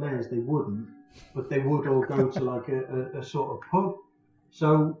secret lairs? They wouldn't, but they would all go to like a sort of pub.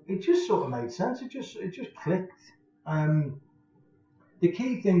 So it just sort of made sense. It just clicked. The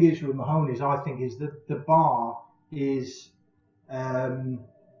key thing is with Mahoney's, I think, is that the bar is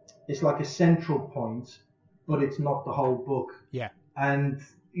it's like a central point, but it's not the whole book. Yeah. And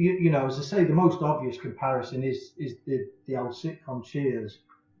as I say, the most obvious comparison is the old sitcom Cheers,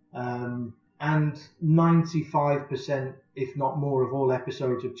 and 95%, if not more, of all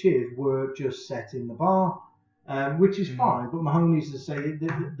episodes of Cheers were just set in the bar, which is fine. But Mahoney's, as I say,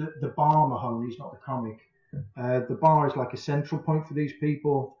 the bar Mahoney's, not the comic. The bar is like a central point for these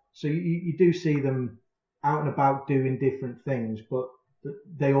people, so you do see them out and about doing different things, but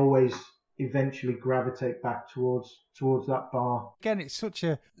they always eventually gravitate back towards that bar. Again, it's such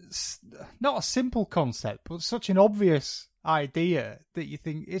not a simple concept, but such an obvious idea that you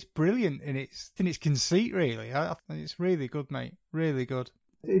think it's brilliant in its conceit. Really, I think it's really good, mate. Really good.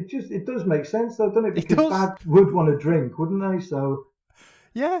 It does make sense, though, doesn't it? Because Dad would want to drink, wouldn't they? So.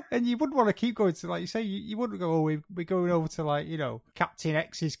 Yeah, and you wouldn't want to keep going to, like you say, you wouldn't go, oh, we're going over to, like, Captain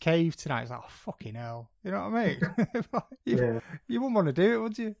X's cave tonight. It's like, oh, fucking hell. You know what I mean? You wouldn't want to do it,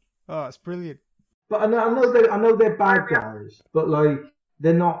 would you? Oh, it's brilliant. But I know they're bad guys, but, like,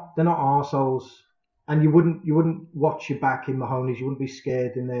 they're not arseholes. And you wouldn't watch your back in Mahoney's. You wouldn't be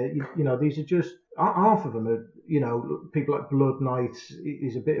scared in there. These are just, half of them are, people like Blood Knight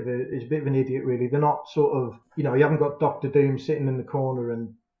is a bit of an idiot, really. They're not sort of, you haven't got Doctor Doom sitting in the corner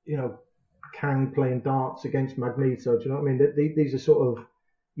and, Kang playing darts against Magneto. Do you know what I mean? These are sort of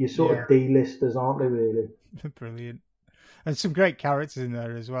of D-listers, aren't they, really? Brilliant. And some great characters in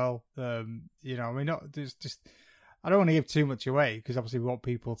there as well. Not just I don't want to give too much away because obviously we want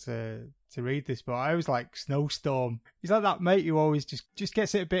people to read this, but I always like Snowstorm. He's like that mate who always just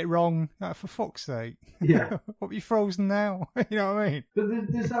gets it a bit wrong. Like, for fuck's sake. Yeah. What are you frozen now? You know what I mean? But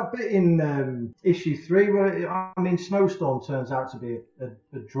there's that bit in issue 3 where, Snowstorm turns out to be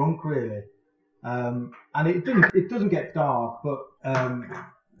a drunk, really. And it doesn't get dark, but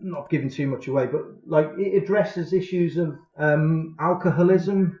not giving too much away, but like it addresses issues of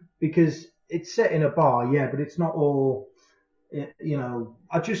alcoholism, because it's set in a bar, yeah, but it's not all,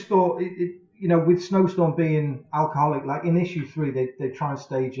 I just thought with Snowstorm being alcoholic, like in issue 3, they try and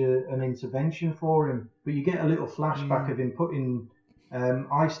stage an intervention for him, but you get a little flashback of him putting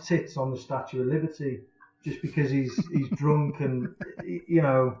ice tits on the Statue of Liberty just because he's drunk, and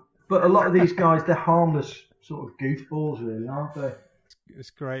but a lot of these guys, they're harmless sort of goofballs, really, aren't they? It's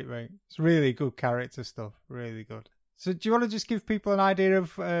great, mate. It's really good character stuff, really good. So do you want to just give people an idea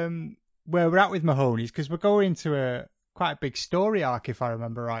of where we're at with Mahoney's, because we're going into quite a big story arc, if I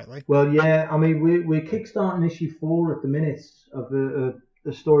remember rightly. Well, yeah, we're kickstarting issue 4 at the minute of a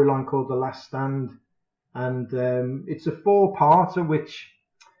storyline called The Last Stand, and it's a 4-parter, which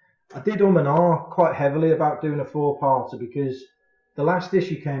I did and ah quite heavily about doing a 4-parter, because the last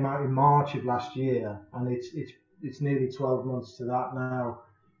issue came out in March of last year, and it's nearly 12 months to that now.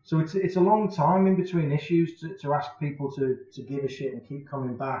 So it's a long time in between issues to ask people to give a shit and keep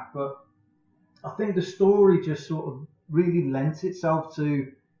coming back. But I think the story just sort of really lent itself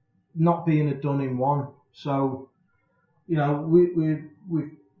to not being a done in one. So, we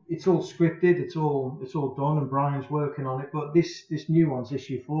it's all scripted, it's all done, and Brian's working on it. But this new one's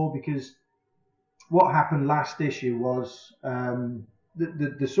issue 4, because what happened last issue was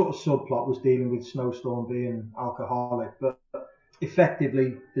the sort of subplot was dealing with Snowstorm being alcoholic, but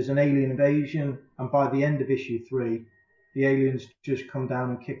effectively there's an alien invasion, and by the end of issue 3, the aliens just come down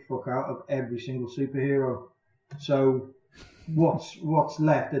and kick fuck out of every single superhero. So what's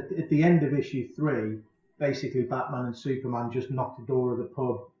left at the end of issue 3, basically Batman and Superman just knock the door of the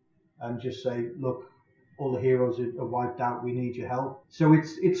pub and just say, look, all the heroes are wiped out, we need your help. So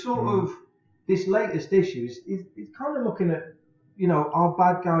it's sort of, this latest issue is kind of looking at, are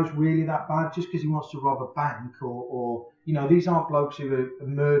bad guys really that bad just because he wants to rob a bank, or these aren't blokes who are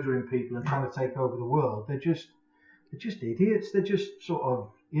murdering people and trying to take over the world. They're just idiots. They're just sort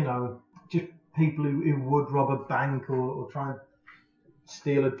of, just people who would rob a bank or try and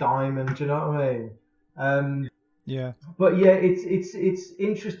steal a diamond. Do you know what I mean? Yeah. But yeah, it's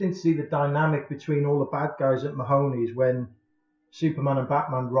interesting to see the dynamic between all the bad guys at Mahoney's when Superman and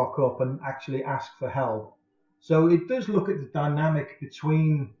Batman rock up and actually ask for help. So it does look at the dynamic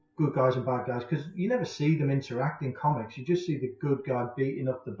between good guys and bad guys, because you never see them interact in comics. You just see the good guy beating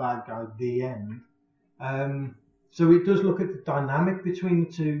up the bad guy at the end. So it does look at the dynamic between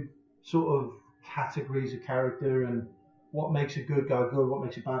the two sort of categories of character, and what makes a good guy good, what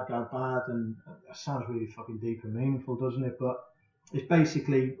makes a bad guy bad. And that sounds really fucking deep and meaningful, doesn't it? But it's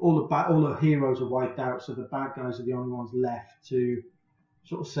basically all the heroes are wiped out, so the bad guys are the only ones left to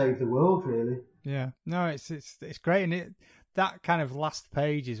sort of save the world, really. Yeah, no, it's great, and that kind of last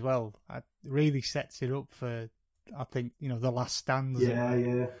page as well, really sets it up for, I think, the last stand.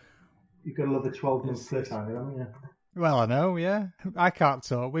 Yeah. You've got to love a 12-month cliffhanger, haven't you? Well, I know, yeah. I can't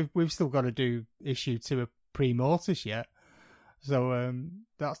talk. We've still got to do issue 2 of Pre-Mortis yet, so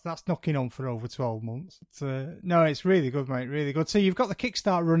that's knocking on for over 12 months. No, it's really good, mate, really good. So you've got the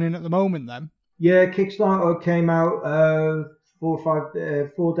Kickstarter running at the moment, then? Yeah, Kickstarter came out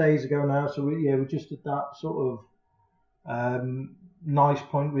 4 days ago now, so we're just at that sort of nice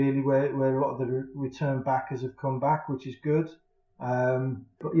point, really, where a lot of the return backers have come back, which is good.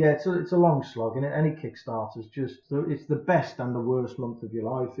 But yeah, it's a long slog, and any Kickstarter's it's the best and the worst month of your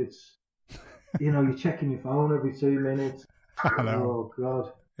life. It's you're checking your phone every 2 minutes. I know. Oh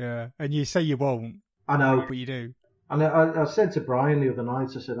God. Yeah, and you say you won't. I know, but you do. And I said to Brian the other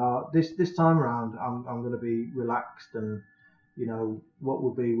night, I said, this time around, I'm going to be relaxed, and what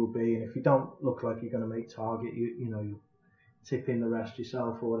will be, and if you don't look like you're going to make target, you tip in the rest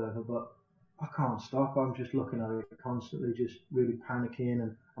yourself or whatever. But I can't stop. I'm just looking at it constantly, just really panicking,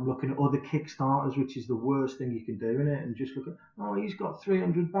 and I'm looking at other Kickstarters, which is the worst thing you can do in it, and just look at, he's got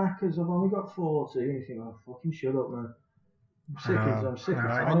 300 backers, I've only got 40, and you think, fucking shut up, man. I'm sick and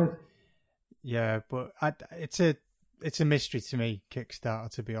tired. Yeah, but it's a mystery to me,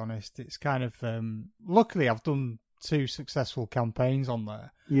 Kickstarter, to be honest. It's kind of, luckily I've done 2 successful campaigns on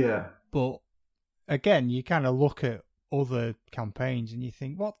there. Yeah. But again, you kind of look at other campaigns and you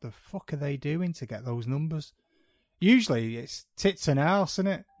think, what the fuck are they doing to get those numbers? Usually it's tits and arse, isn't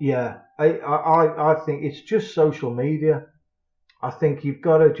it? Yeah, I think it's just social media. I think you've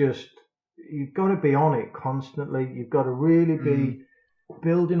got to just, you've got to be on it constantly. You've got to really be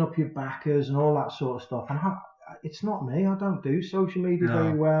building up your backers and all that sort of stuff. And it's not me. I don't do social media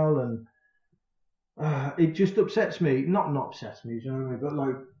very well, and it just upsets me. Not upsets me, you know what I mean? But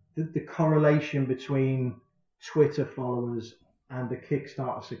like the correlation between Twitter followers and the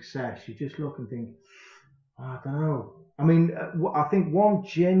Kickstarter success, you just look and think, I don't know. I mean, I think one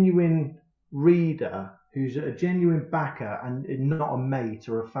genuine reader who's a genuine backer and not a mate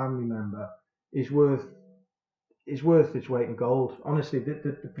or a family member is worth its weight in gold. Honestly,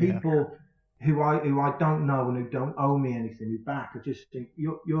 the people who I don't know and who don't owe me anything, who back, I just think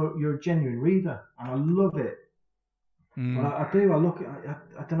you're a genuine reader, and I love it. But I do. I look.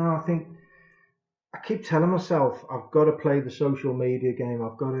 I don't know. I think I keep telling myself I've got to play the social media game.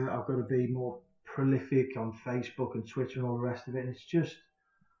 I've got to be more prolific on Facebook and Twitter and all the rest of it. And it's just,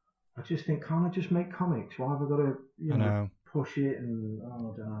 I just think, can't I just make comics? Why have I got to, push it? And I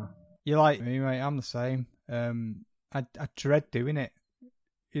don't know. You're like me, mate. I'm the same. I dread doing it.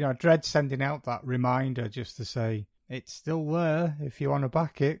 I dread sending out that reminder just to say it's still there if you want to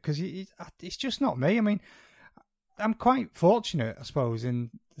back it, because it's just not me. I mean, I'm quite fortunate, I suppose, in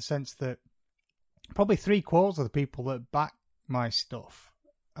the sense that probably 3/4 of the people that back my stuff,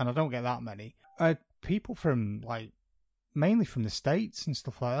 and I don't get that many, are people from mainly from the States and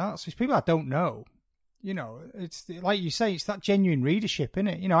stuff like that. So it's people I don't know. It's like you say, it's that genuine readership, isn't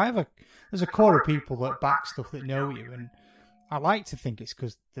it? There's a core of people that back stuff that know you, and I like to think it's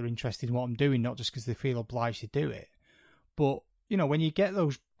because they're interested in what I'm doing, not just because they feel obliged to do it. But when you get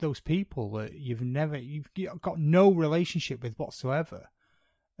those people that you've got no relationship with whatsoever,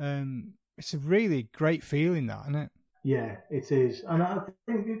 it's a really great feeling, that, isn't it? Yeah, it is, and I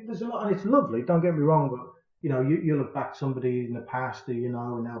think there's a lot, and it's lovely. Don't get me wrong, but you'll have backed somebody in the past, and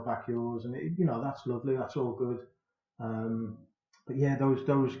they'll back yours, and that's lovely. That's all good. But yeah, those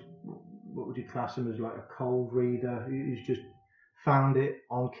what would you class them as, like a cold reader who's just found it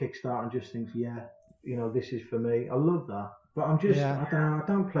on Kickstarter and just thinks, this is for me. I love that. But I'm just, I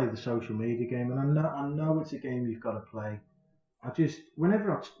don't play the social media game, and I know it's a game you've got to play. I just,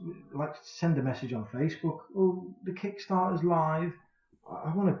 whenever I send a message on Facebook, the Kickstarter's live,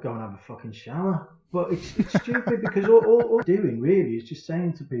 I want to go and have a fucking shower. But it's stupid because all I'm doing really is just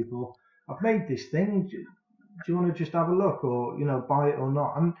saying to people, I've made this thing, do you want to just have a look, or, buy it or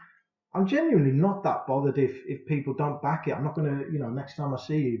not? I'm genuinely not that bothered if people don't back it. I'm not going to, next time I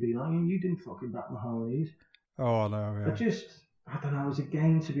see you, be like, you didn't fucking back my homies. Oh, no, yeah. I don't know, it's a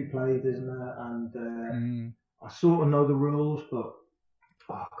game to be played, isn't it? And I sort of know the rules, but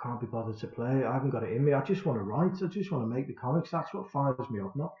I can't be bothered to play it. I haven't got it in me. I just want to write. I just want to make the comics. That's what fires me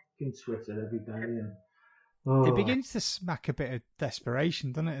up, not fucking Twitter every day. And it begins to smack a bit of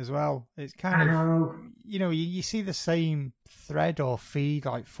desperation, doesn't it, as well? It's kind of, you see the same thread or feed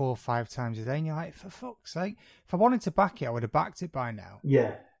like 4 or 5 times a day, and you're like, for fuck's sake, if I wanted to back it, I would have backed it by now.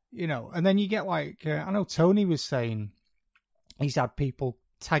 Yeah. And then you get I know Tony was saying he's had people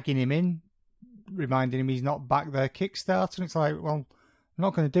tagging him in, reminding him he's not back their Kickstarter, and it's like, well, I'm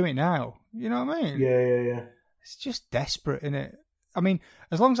not going to do it now. You know what I mean? Yeah. It's just desperate, isn't it? I mean,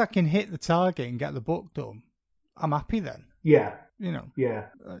 as long as I can hit the target and get the book done, I'm happy then. Yeah. Yeah.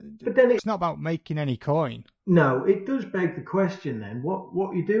 But then it's not about making any coin. No, it does beg the question then, what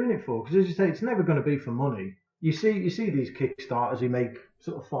are you doing it for? Because as you say, it's never going to be for money. You see these Kickstarters who make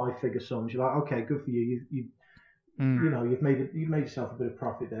sort of 5-figure sums. You're like, okay, good for you. You've made yourself a bit of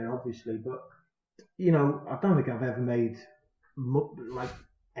profit there, obviously. But I don't think I've ever made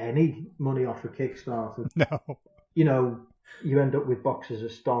any money off a Kickstarter. No. You end up with boxes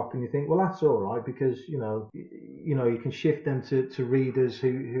of stock, and you think, well, that's all right, because you can shift them to readers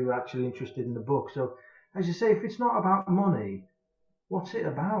who are actually interested in the book. So, as you say, if it's not about money, what's it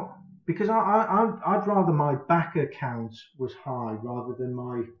about? Because I'd rather my backer count was high rather than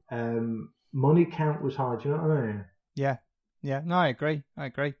my money count was high. Do you know what I mean? Yeah. No, I agree.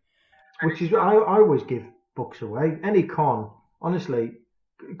 Which is, I always give books away. Any con, honestly,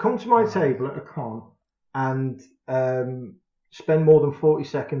 come to my table at a con and spend more than 40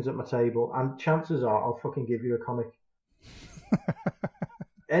 seconds at my table, and chances are I'll fucking give you a comic.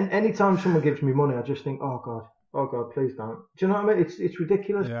 And anytime someone gives me money, I just think, oh god, please don't. Do you know what I mean? It's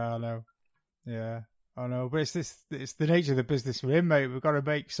ridiculous. Yeah, I know. Yeah, I know. But it's the nature of the business we're in, mate. We've got to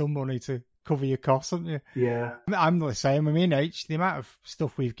make some money to cover your costs, haven't you? Yeah. I'm the same. I mean, the amount of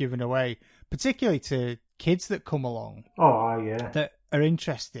stuff we've given away, particularly to kids that come along. Oh, yeah. That are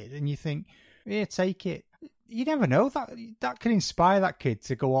interested, and you think, yeah, take it. You never know, that can inspire that kid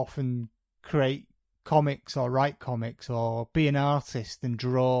to go off and create comics or write comics or be an artist and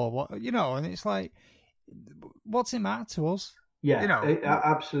draw, and it's like, what's it matter to us? Yeah, You know,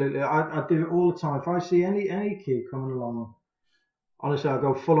 absolutely. I do it all the time. If I see any kid coming along, honestly, I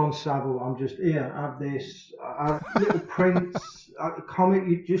go full on Savile. I'm just here. Have this. I have little prints, comic.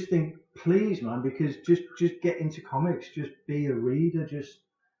 You just think, please, man, because just get into comics. Just be a reader. Just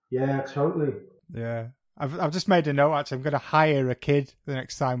yeah, totally. yeah. I've just made a note, actually. I'm going to hire a kid the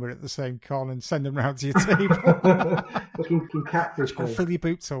next time we're at the same con and send them round to your table. Fucking catfish. Go fill your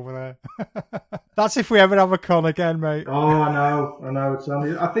boots over there. That's if we ever have a con again, mate. Oh, I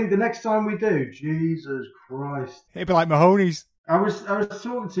know. I think the next time we do, Jesus Christ. It'd be like Mahoney's. I was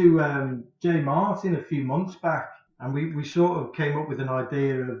talking to Jay Martin a few months back, and we sort of came up with an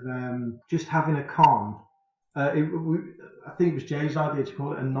idea of just having a con. I think it was Jay's idea to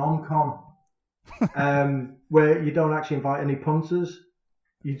call it a non-con, where you don't actually invite any punters.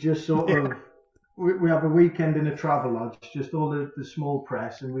 You just sort of we have a weekend in a travel lodge, just all the small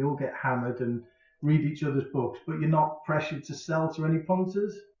press, and we all get hammered and read each other's books, but you're not pressured to sell to any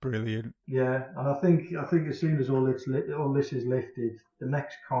punters. Brilliant. Yeah, and I think as soon as all this is lifted, the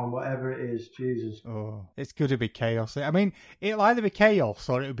next con, whatever it is, Jesus. Oh, it's going to be chaos. I mean, it'll either be chaos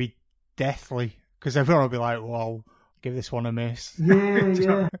or it'll be deathly, because everyone will be like, well, give this one a miss.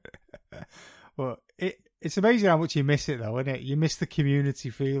 Yeah. But it's amazing how much you miss it, though, isn't it? You miss the community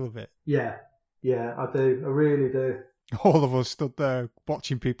feel of it. Yeah, I do. I really do. All of us stood there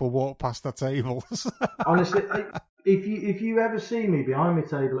watching people walk past our tables. Honestly, if you ever see me behind my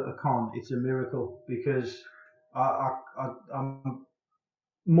table at a con, it's a miracle, because I'm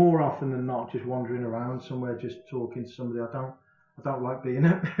more often than not just wandering around somewhere, just talking to somebody. I don't like being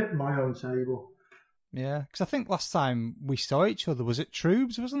at my own table. Yeah, because I think last time we saw each other was at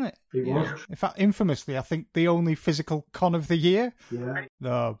Troobs, wasn't it? It was. In fact, infamously, I think the only physical con of the year. Yeah.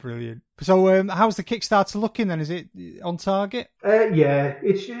 Oh, brilliant. So, how's the Kickstarter looking then? Is it on target? Yeah,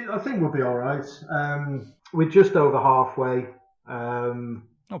 I think we'll be all right. We're just over halfway.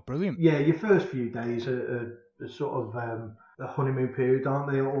 Oh, brilliant. Yeah, your first few days are sort of the honeymoon period,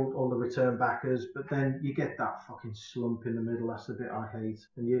 aren't they? All the return backers, but then you get that fucking slump in the middle. That's the bit I hate,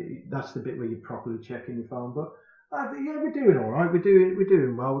 and that's the bit where you're properly checking your phone. But yeah, we're doing all right. We're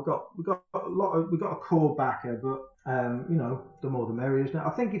doing well. We've got a core backer, but the more the merrier, isn't it? I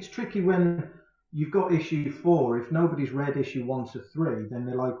think it's tricky when you've got issue 4. If nobody's read issue 1 to 3, then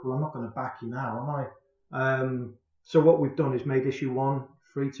they're like, well, I'm not going to back you now, am I? So what we've done is made issue 1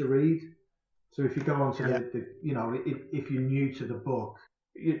 free to read. So if you go on to if you're new to the book,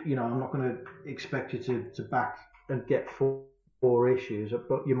 I'm not going to expect you to back and get four issues,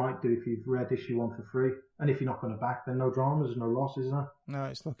 but you might do if you've read issue 1 for free. And if you're not going to back, then no dramas, no losses, is there? No,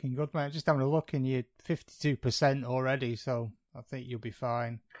 it's looking good, mate. Just having a look, and you're 52% already, so I think you'll be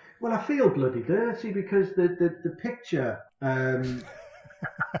fine. Well, I feel bloody dirty because the picture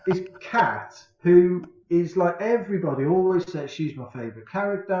is Kat, who is like everybody always says she's my favourite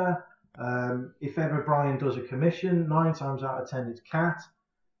character. If ever Brian does a commission, 9 times out of 10 it's Kat.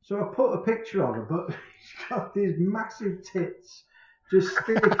 So I put a picture of her, but she's got these massive tits just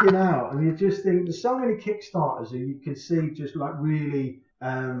sticking out, and you just think there's so many Kickstarters that you can see just like really,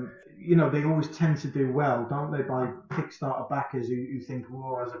 they always tend to do well, don't they, by Kickstarter backers who think,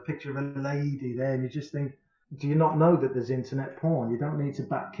 whoa, there's a picture of a lady there, and you just think, do you not know that there's internet porn? You don't need to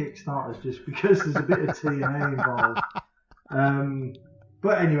back Kickstarters just because there's a bit of TNA involved.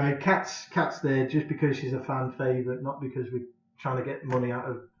 But anyway, Kat's there just because she's a fan favourite, not because we're trying to get money out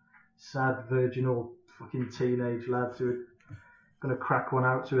of sad, virginal, fucking teenage lads who are going to crack one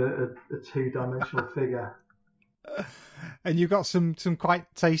out to a 2-dimensional figure. And you've got some quite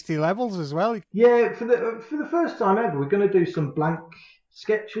tasty levels as well. Yeah, for the first time ever, we're going to do some blank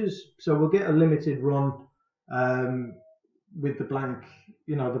sketches. So we'll get a limited run with the blank,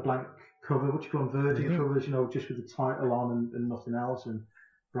 the blank cover, what you call them, Virgin covers, just with the title on and nothing else. And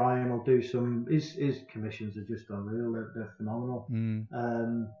Brian will do some. His commissions are just unreal. They're phenomenal.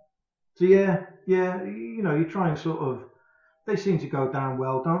 So yeah, you try and sort of. They seem to go down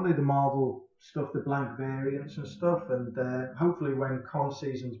well, don't they? The Marvel stuff, the blank variants and stuff, and hopefully when con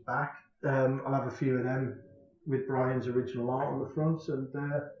season's back, I'll have a few of them with Brian's original art on the front, and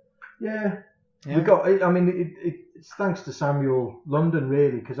we got. I mean, it's thanks to Samuel London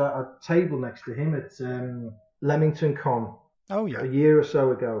really, because I table next to him at Leamington Con. Oh yeah, a year or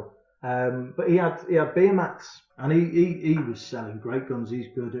so ago. But he had beer mats, and he was selling great guns. He's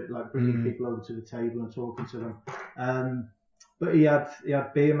good at like bringing people over to the table and talking to them. But he had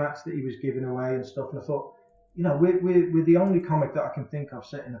beer mats that he was giving away and stuff. And I thought, we're the only comic that I can think of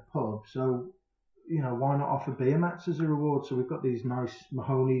set in a pub. So, why not offer beer mats as a reward? So we've got these nice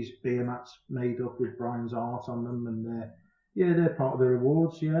Mahoney's beer mats made up with Brian's art on them, and they're part of the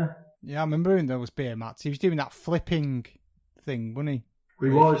rewards. Yeah. Yeah, I remember in those beer mats, he was doing that flipping thing, wasn't he? He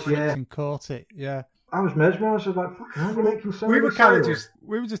was, yeah. And caught it, yeah. I was mesmerised. I was like, "Fucking hell, you're making so we many were kind sales." of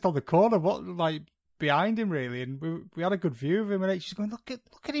we were just on the corner, behind him really, and we had a good view of him, and she's going, look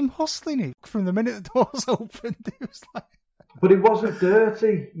at him hustling it from the minute the doors opened. It was like, but it wasn't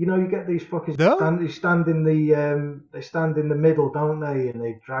dirty. You know, you get these fuckers they stand in the middle, don't they? And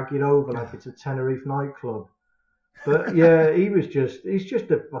they drag it over like it's a Tenerife nightclub. But yeah, he's just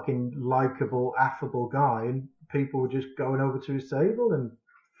a fucking likable, affable guy, and people were just going over to his table and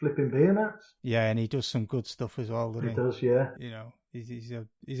flipping beer mats. Yeah, and he does some good stuff as well, doesn't he? He does, yeah. You know, he's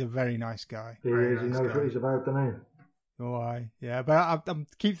a very nice guy. He is. He knows what he's about, doesn't he? Oh, yeah. But I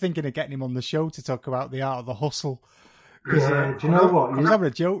keep thinking of getting him on the show to talk about the art of the hustle. Yeah, do you know what? I was having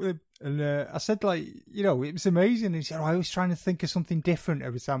a joke with him, and I said, like, you know, it was amazing. And he said, I was trying to think of something different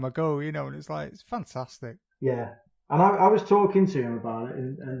every time I go, you know, and it's like, it's fantastic. Yeah. And I was talking to him about it,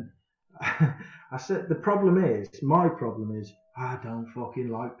 and I said, my problem is, I don't fucking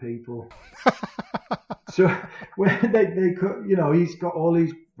like people. So when they you know, he's got all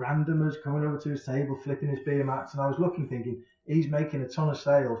these randomers coming over to his table, flipping his beer mats, and I was looking, thinking, he's making a ton of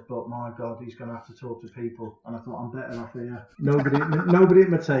sales, but my God, he's going to have to talk to people. And I thought, I'm better off here. Nobody at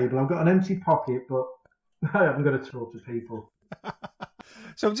my table. I've got an empty pocket, but I haven't got to talk to people.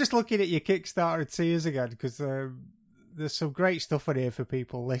 So I'm just looking at your Kickstarter tiers again, because there's some great stuff in here for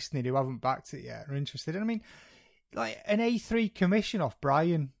people listening who haven't backed it yet and are interested. And I mean, like an A3 commission off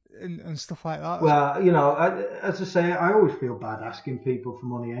Brian and stuff like that. Well, you know, as I say, I always feel bad asking people for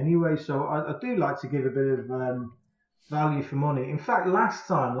money anyway, so I do like to give a bit of value for money. In fact, last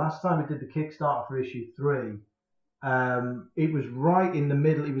time we did the Kickstarter for issue 3, it was right in the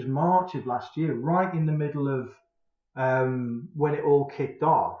middle. It was March of last year, right in the middle of when it all kicked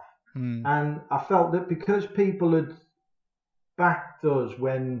off. And I felt that because people had backed us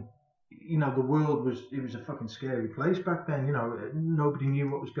when, you know, the world was a fucking scary place back then. You know, nobody knew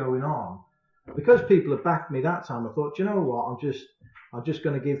what was going on. Because people had backed me that time, I thought, you know what, I'm just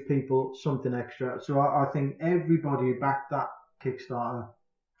going to give people something extra. So I think everybody who backed that Kickstarter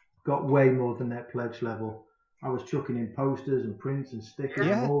got way more than their pledge level. I was chucking in posters and prints and stickers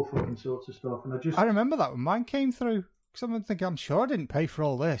and all fucking sorts of stuff. And I remember that when mine came through. Someone thinking, I'm sure I didn't pay for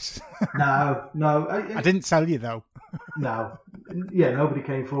all this. No. I didn't tell you, though. No. Yeah, nobody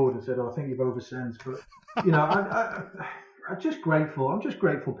came forward and said, I think you've oversent. But, you know, I'm just grateful. I'm just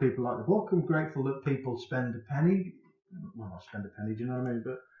grateful people like the book. I'm grateful that people spend a penny. Well, not spend a penny, do you know what I mean?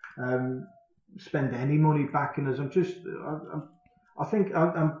 But spend any money backing us. I think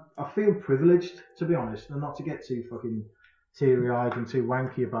I feel privileged, to be honest, and not to get too fucking teary-eyed and too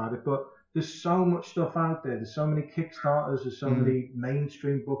wanky about it, but there's so much stuff out there. There's so many Kickstarters. There's so many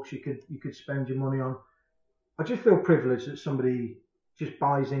mainstream books you could spend your money on. I just feel privileged that somebody just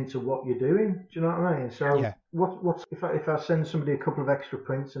buys into what you're doing. Do you know what I mean? So what's if I send somebody a couple of extra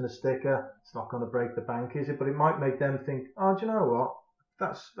prints and a sticker, it's not going to break the bank, is it? But it might make them think, oh, do you know what?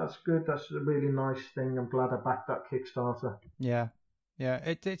 That's good. That's a really nice thing. I'm glad I backed that Kickstarter. Yeah.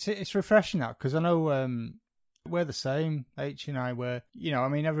 It's refreshing that, because I know we're the same, H and I, where, you know, I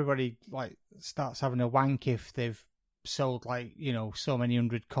mean, everybody like starts having a wank if they've sold, like, you know, so many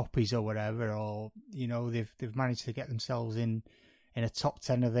 100 copies or whatever, or, you know, they've managed to get themselves in a top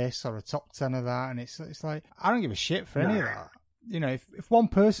 10 of this or a top 10 of that, and it's like, I don't give a shit for any of that. You know, if one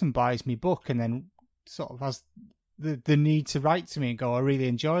person buys me book and then sort of has the need to write to me and go, I really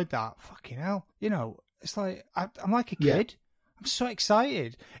enjoyed that, fucking hell, you know, it's like I'm like a kid. I'm so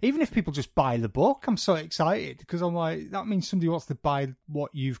excited. Even if people just buy the book, I'm so excited, because I'm like, that means somebody wants to buy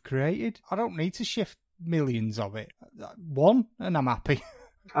what you've created. I don't need to shift millions of it. One, and I'm happy.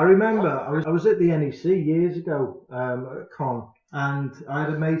 I remember I was at the NEC years ago at Con, and I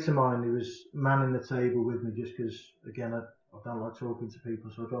had a mate of mine who was manning the table with me, just because, again, I don't like talking to people,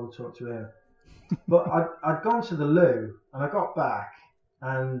 so I'd rather talk to him. But I'd gone to the loo, and I got back,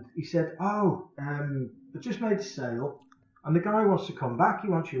 and he said, I just made a sale, and the guy wants to come back. He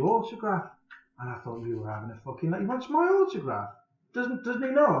wants your autograph. And I thought, you were having a fucking... He wants my autograph. Doesn't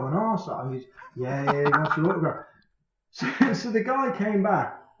he know I'm an arsehole? And he's, yeah, he wants your autograph. So the guy came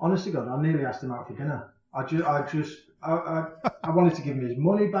back. Honest to God, I nearly asked him out for dinner. I wanted to give him his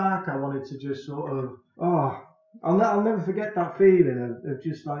money back. I wanted to just sort of... I'll never forget that feeling of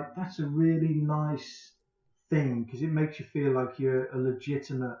just like, that's a really nice thing, because it makes you feel like you're a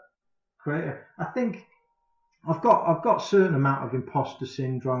legitimate creator. I think... I've got a certain amount of imposter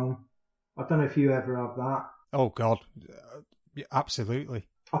syndrome. I don't know if you ever have that. Oh God, absolutely.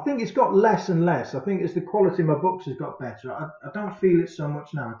 I think it's got less and less. I think as the quality of my books has got better, I don't feel it so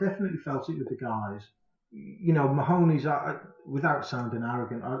much now. I definitely felt it with the guys. You know, Mahoney's, without sounding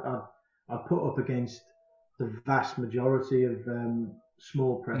arrogant, I put up against the vast majority of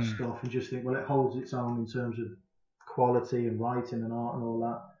small press stuff, and just think, well, it holds its own in terms of quality and writing and art and all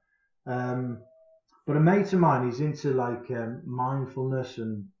that. But a mate of mine, he's into like mindfulness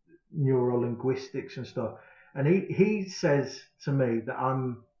and neurolinguistics and stuff, and he says to me that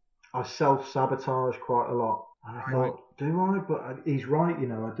I self-sabotage quite a lot. And I thought, do I? But he's right, you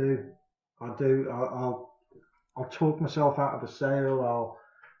know, I do. I'll talk myself out of a sale.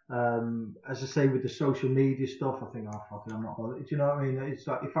 As I say, with the social media stuff, I think, oh fuck it, I'm not bothered. Do you know what I mean? It's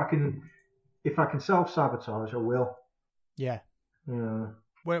like if I can self-sabotage, I will. Yeah. Yeah.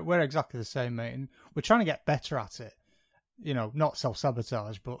 We're exactly the same, mate, and we're trying to get better at it. You know, not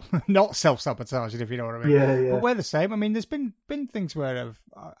self-sabotage, but not self-sabotaging, if you know what I mean. Yeah. But we're the same. I mean, there's been things where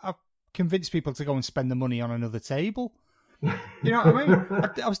I've convinced people to go and spend the money on another table. You know what I mean?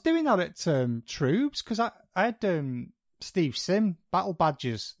 I was doing that at Troobs because I had Steve Sim Battle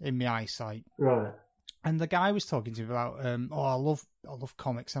Badges in my eyesight, right? And the guy was talking to me about, I love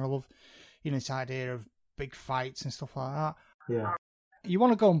comics and I love, you know, this idea of big fights and stuff like that. Yeah. You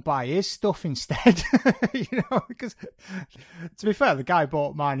want to go and buy his stuff instead, you know, because to be fair, the guy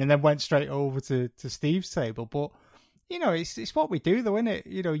bought mine and then went straight over to Steve's table. But, you know, it's what we do though, isn't it?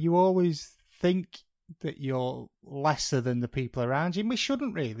 You know, you always think that you're lesser than the people around you. And we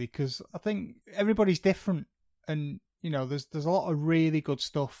shouldn't really, because I think everybody's different. And, you know, there's a lot of really good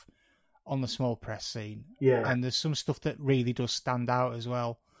stuff on the small press scene. Yeah. And there's some stuff that really does stand out as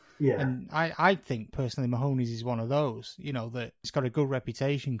well. Yeah. And I think personally Mahoney's is one of those, you know, that it's got a good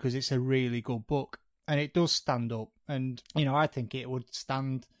reputation because it's a really good book and it does stand up. And, you know, I think it would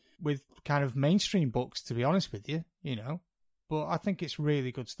stand with kind of mainstream books, to be honest with you, you know. But I think it's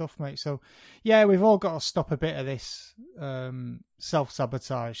really good stuff, mate. So, yeah, we've all got to stop a bit of this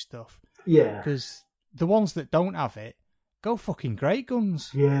self-sabotage stuff. Yeah. Because the ones that don't have it go fucking great guns.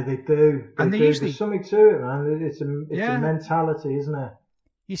 Yeah, they do. They usually... There's something to it, man. It's a mentality, isn't it?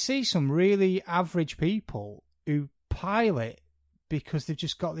 You see some really average people who pile it because they've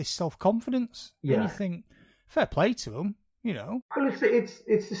just got this self-confidence. Yeah. And you think, fair play to them, you know. Well,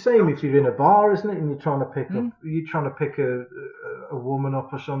 it's the same if you're in a bar, isn't it? And you're trying to pick a woman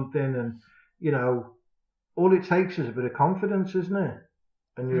up or something, and you know, all it takes is a bit of confidence, isn't it?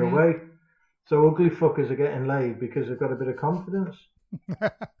 And you're away. So ugly fuckers are getting laid because they've got a bit of confidence.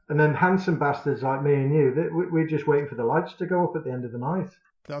 And then handsome bastards like me and you, we're just waiting for the lights to go up at the end of the night.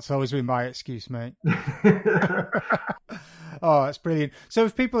 That's always been my excuse, mate. Oh, that's brilliant. So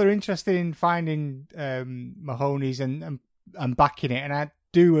if people are interested in finding Mahoney's and backing it, and I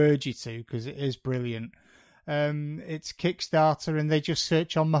do urge you to because it is brilliant, it's Kickstarter and they just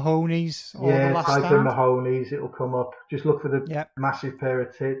search on Mahoney's. Type in Mahoney's, it'll come up. Just look for the massive pair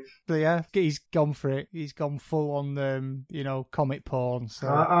of tits. So yeah, he's gone for it. He's gone full on, comic porn. So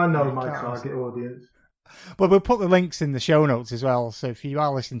I know my target audience. But we'll put the links in the show notes as well. So if you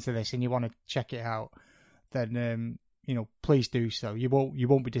are listening to this and you want to check it out, then please do so. You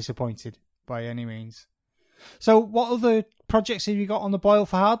won't be disappointed by any means. So what other projects have you got on the boil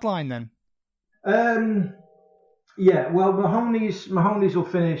for Hardline then? Yeah, well, Mahoney's will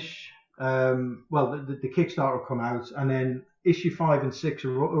finish. The Kickstarter will come out, and then issue 5 and 6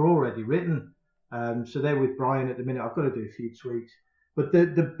 are already written. So they're with Brian at the minute. I've got to do a few tweaks, but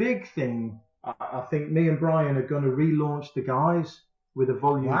the big thing, I think, me and Brian are going to relaunch The Guys with a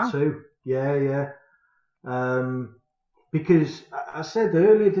volume 2. Yeah. Because I said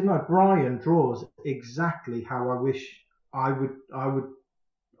earlier, didn't I? Brian draws exactly how I wish I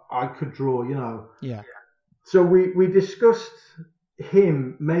could draw. You know. Yeah. So we discussed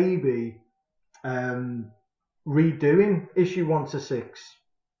him maybe redoing issue 1 to 6,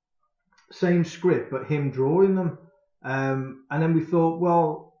 same script but him drawing them, and then we thought,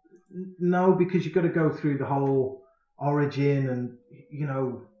 well, no, because you've got to go through the whole origin, and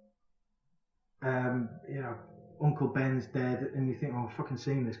Uncle Ben's dead, and you think, oh, I've fucking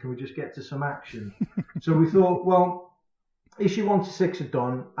seen this. Can we just get to some action? So we thought, well, issue 1 to 6 are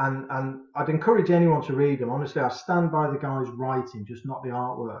done, and I'd encourage anyone to read them. Honestly, I stand by the guy's writing, just not the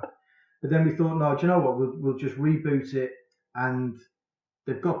artwork. But then we thought, no, do you know what? We'll just reboot it, and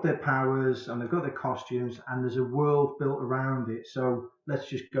they've got their powers and they've got their costumes, and there's a world built around it. So let's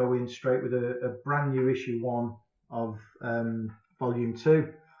just go in straight with a brand new issue 1 of volume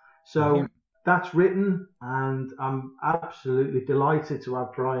 2. So that's written, and I'm absolutely delighted to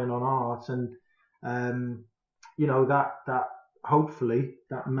have Brian on art, and that hopefully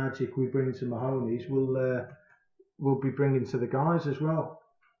that magic we bring to Mahoney's will be bringing to The Guys as well.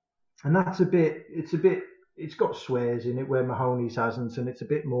 And it's got swears in it where Mahoney's hasn't, and it's a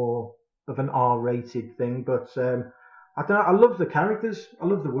bit more of an R-rated thing. But I don't know, I love the characters, I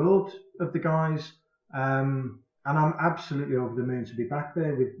love the world of The Guys. And I'm absolutely over the moon to be back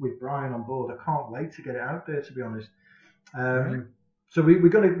there with Brian on board. I can't wait to get it out there, to be honest. Great. So we're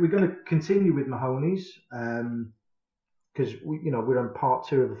gonna continue with Mahoney's because we're on part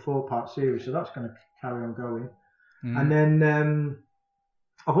 2 of a 4-part series, so that's going to carry on going. And then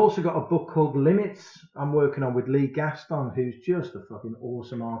I've also got a book called Limits I'm working on with Lee Gaston, who's just a fucking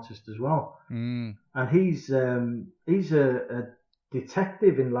awesome artist as well. And he's a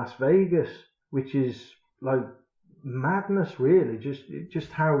detective in Las Vegas, which is like madness, really.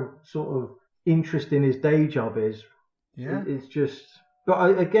 Just how sort of interesting his day job is. Yeah. It's just. But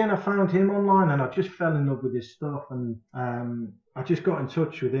I found him online and I just fell in love with his stuff, and I just got in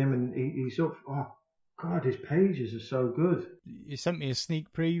touch with him, and he's up. Oh God, his pages are so good. You sent me a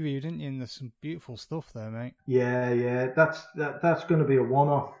sneak preview, didn't you? And there's some beautiful stuff there, mate. Yeah. That's going to be a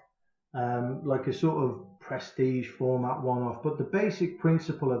one-off, like a sort of prestige format one-off. But the basic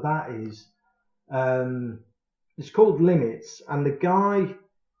principle of that is, it's called Limits, and the guy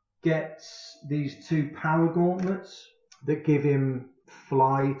gets these 2 power gauntlets that give him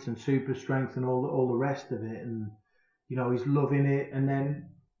flight and super strength and all the rest of it, and he's loving it. And then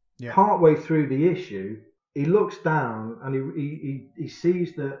partway through the issue, he looks down and he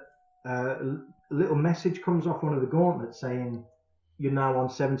sees that a little message comes off one of the gauntlets saying you're now on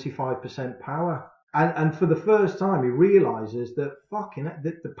 75% power. And for the first time, he realizes that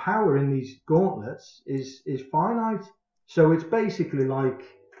that the power in these gauntlets is finite. So it's basically like.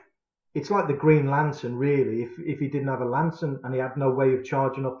 It's like the Green Lantern, really, if he didn't have a lantern and he had no way of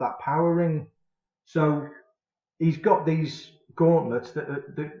charging up that power ring. So he's got these gauntlets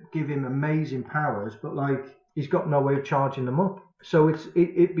that give him amazing powers, but like he's got no way of charging them up. So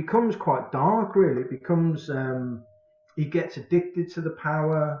it becomes quite dark, really. It becomes he gets addicted to the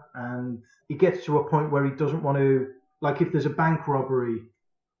power, and he gets to a point where he doesn't want to. Like if there's a bank robbery,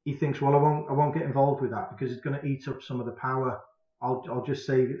 he thinks, well, I won't get involved with that because it's going to eat up some of the power. I'll just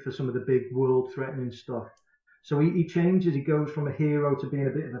save it for some of the big world-threatening stuff. So he changes. He goes from a hero to being a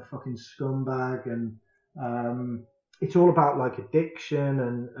bit of a fucking scumbag, and it's all about like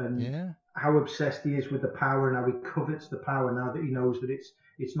addiction and how obsessed he is with the power, and how he covets the power now that he knows that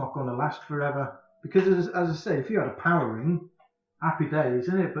it's not going to last forever. Because as I said, if you had a power ring, happy days,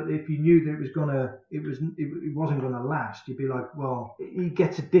 isn't it? But if you knew that it wasn't going to last, you'd be like, well, he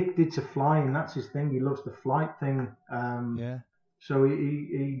gets addicted to flying. That's his thing. He loves the flight thing. So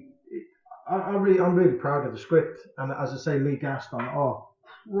I'm really proud of the script, and as I say, Lee Gaston. Oh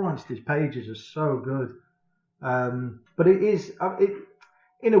Christ, his pages are so good. But it is,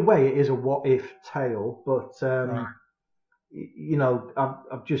 in a way, it is a what if tale. But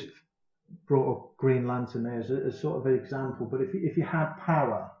I've just brought up Green Lantern there as sort of an example. But if you had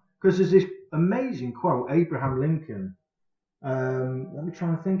power, because there's this amazing quote, Abraham Lincoln. Let me try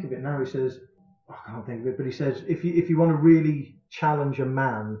and think of it now. He says, I can't think of it, but he says, if you want to really challenge a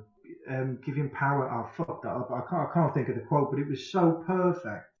man, give him power. Oh, fuck that up. I can't think of the quote, but it was so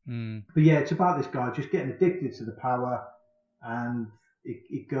perfect. But yeah, it's about this guy just getting addicted to the power, and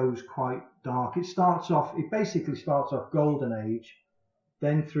it goes quite dark. It basically starts off Golden Age,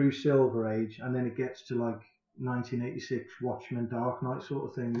 then through Silver Age, and then it gets to like 1986 Watchmen, Dark Knight sort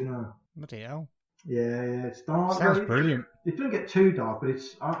of thing, Bloody hell. Yeah, it's dark. Sounds brilliant. It doesn't get too dark, but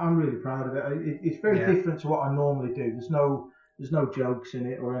I'm really proud of it. It's very different to what I normally do. There's no jokes in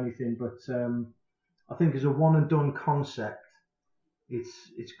it or anything, but I think as a one and done concept,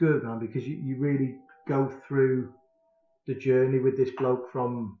 it's good, man, because you really go through the journey with this bloke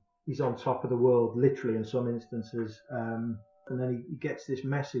from he's on top of the world, literally in some instances, and then he gets this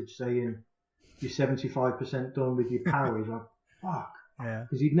message saying you're 75% done with your power. He's like, fuck. Yeah.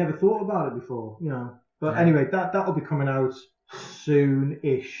 Because he'd never thought about it before, But anyway, that'll be coming out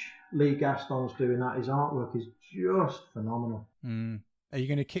soon-ish. Lee Gaston's doing that. His artwork is just phenomenal. Are you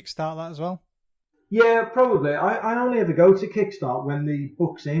going to kickstart that as well? Yeah, probably. I only ever go to Kickstart when the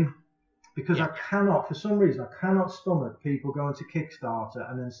book's in, because for some reason, I cannot stomach people going to Kickstarter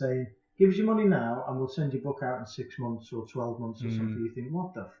and then saying, give us your money now and we'll send your book out in 6 months or 12 months or something. You think,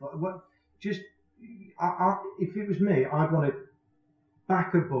 what the fuck? What? Just, if it was me, I'd want to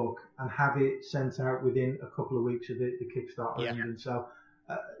back a book and have it sent out within a couple of weeks of the Kickstarter ending. So,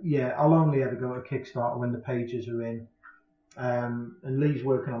 I'll only ever go to Kickstarter when the pages are in. And Lee's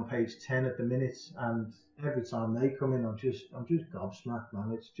working on page 10 at the minute, and every time they come in, I'm just gobsmacked,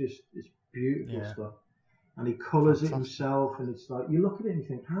 man. It's beautiful stuff, and he colours it himself, and it's like you look at it and you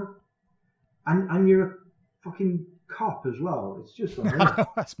think, how? And you're a fucking cop as well. It's just like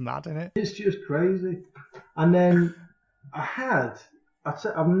that's mad, isn't it? It's just crazy. And then I've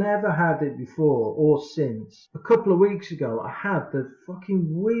never had it before or since. A couple of weeks ago, I had the fucking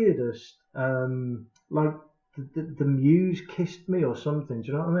weirdest like the muse kissed me or something. Do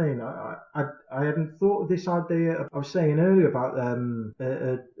you know what I mean? I hadn't thought of this idea. I was saying earlier about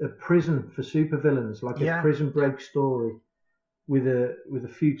a prison for supervillains, like a prison break story with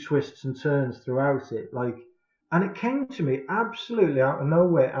a few twists and turns throughout it. Like, and it came to me absolutely out of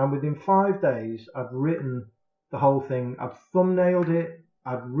nowhere. And within 5 days, I've written the whole thing. I've thumbnailed it.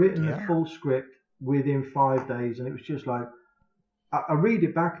 I've written the full script within 5 days, and it was just like I read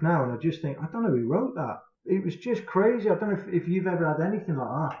it back now, and I just think I don't know who wrote that. It was just crazy. I don't know if you've ever had anything like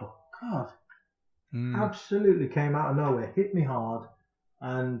that. But God, absolutely came out of nowhere, hit me hard,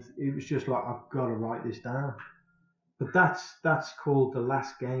 and it was just like I've got to write this down. But that's called The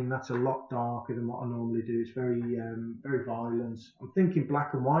Last Game. That's a lot darker than what I normally do. It's very very violent. I'm thinking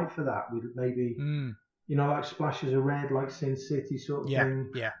black and white for that, with maybe like splashes of red, like Sin City sort of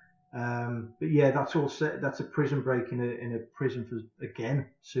thing. Yeah. But yeah, that's all set. That's a prison break in a prison for, again,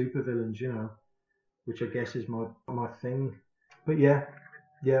 supervillains, which I guess is my thing. But yeah,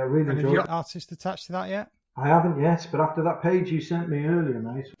 I really enjoyed it. Have you got artists attached to that yet? I haven't yet, but after that page you sent me earlier,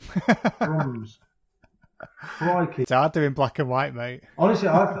 mate, crumbs. Crikey. It's hard doing black and white, mate. Honestly,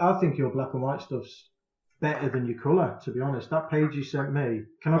 I think your black and white stuff's better than your colour, to be honest. That page you sent me,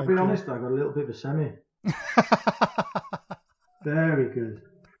 can I be honest, I got a little bit of a semi. Very good.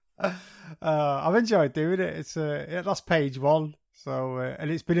 I've enjoyed doing it. It's that's page 1, so and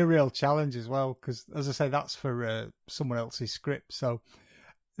it's been a real challenge as well, because as I say, that's for someone else's script. So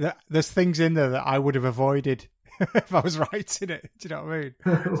there's things in there that I would have avoided if I was writing it. Do you know what I mean?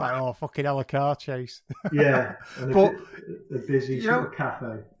 It's like, oh, fucking hell, a car chase. Yeah, and but a busy sort of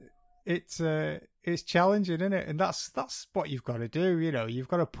cafe. It's challenging, isn't it? And that's what you've got to do. You've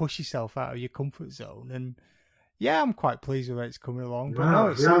got to push yourself out of your comfort zone. And yeah, I'm quite pleased with it. It's coming along. But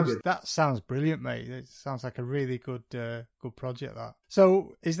no, that sounds brilliant, mate. It sounds like a really good project, that.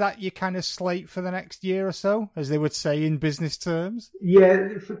 So is that your kind of slate for the next year or so, as they would say in business terms?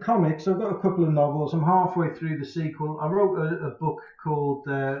 Yeah, for comics, I've got a couple of novels. I'm halfway through the sequel. I wrote a book called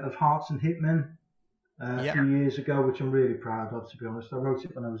Of Hearts and Hitmen a few years ago, which I'm really proud of, to be honest. I wrote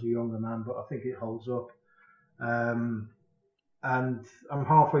it when I was a younger man, but I think it holds up. And I'm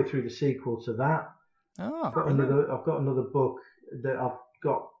halfway through the sequel to that. I've got another book that I've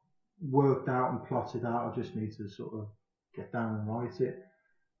got worked out and plotted out. I just need to sort of get down and write it.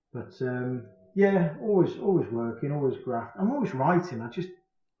 But yeah, always working, always graft. I'm always writing. I'm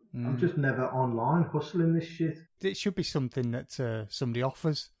just never online hustling this shit. It should be something that somebody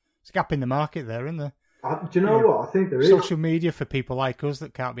offers. There's a gap in the market there, isn't there? Do you know what? I think there is. Social media for people like us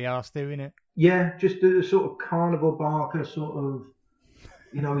that can't be arsed doing it. Yeah, just a sort of carnival barker sort of.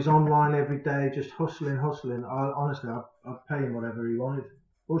 He's online every day, just hustling. Honestly, I'd pay him whatever he wanted.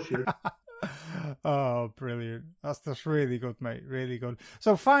 Bullshit. Oh, brilliant. That's really good, mate. Really good.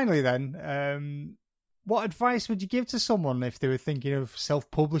 So finally then, what advice would you give to someone if they were thinking of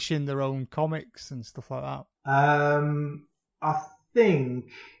self-publishing their own comics and stuff like that? I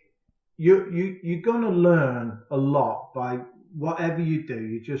think you're going to learn a lot by whatever you do.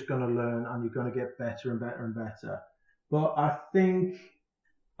 You're just going to learn, and you're going to get better and better and better. But I think...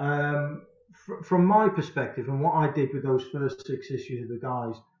 from my perspective and what I did with those first 6 issues of the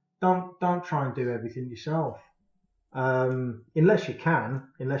guys, don't try and do everything yourself. Unless you can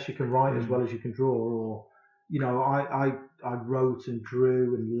write as well as you can draw, or I wrote and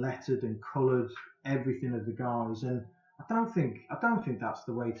drew and lettered and coloured everything of the guys, and I don't think that's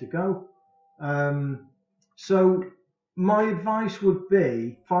the way to go. So my advice would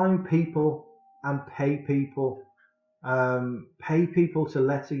be find people and pay people. Pay people to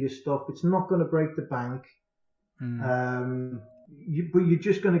letter your stuff. It's not going to break the bank, but you're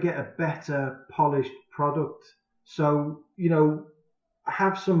just going to get a better polished product. So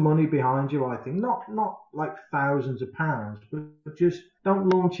have some money behind you. I think not like thousands of pounds, but just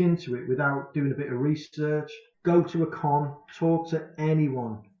don't launch into it without doing a bit of research. Go to a con, talk to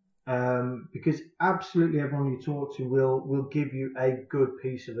anyone, because absolutely everyone you talk to will give you a good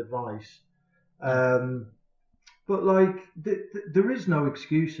piece of advice. But there is no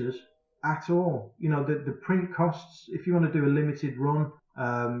excuses at all. The print costs, if you want to do a limited run,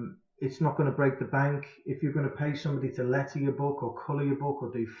 it's not going to break the bank. If you're going to pay somebody to letter your book or colour your book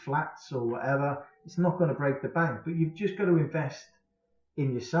or do flats or whatever, it's not going to break the bank. But you've just got to invest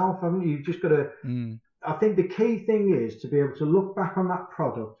in yourself, haven't you? You've just got to... I think the key thing is to be able to look back on that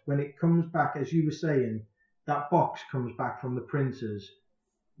product when it comes back, as you were saying, that box comes back from the printers.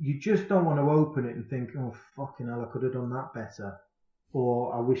 You just don't want to open it and think, oh, fucking hell, I could have done that better.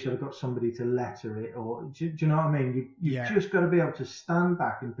 Or I wish I'd got somebody to letter it. Or do you know what I mean? You've just got to be able to stand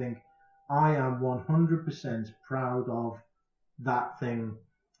back and think, I am 100% proud of that thing.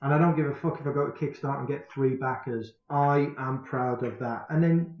 And I don't give a fuck if I go to Kickstarter and get 3 backers. I am proud of that. And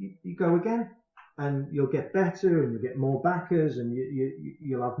then you go again, and you'll get better, and you'll get more backers, and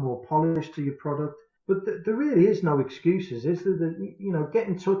you'll have more polish to your product. But there really is no excuses, is there? Get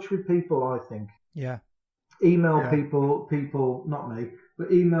in touch with people, I think. Yeah. Email people, not me,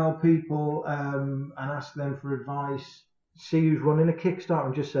 but email people and ask them for advice. See who's running a Kickstarter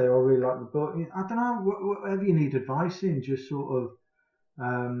and just say, oh, I really like the book. I don't know, whatever you need advice in, just sort of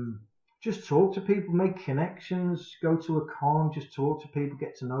just talk to people, make connections, go to a con, just talk to people,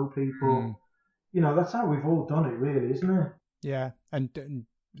 get to know people. That's how we've all done it, really, isn't it? Yeah, and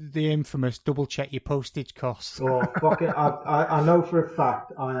the infamous double check your postage costs. Oh, fuck it. I know for a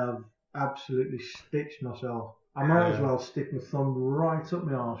fact I have absolutely stitched myself. I might as well stick my thumb right up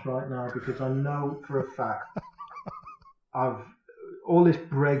my arse right now, because I know for a fact I've all this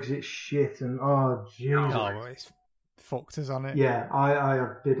Brexit shit and Jesus. Oh, it's fucked us on it. Yeah, I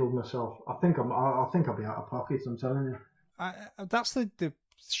have diddled myself. I think I'll be out of pocket. I'm telling you. That's the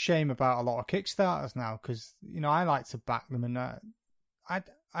shame about a lot of Kickstarters now, because I like to back them, and I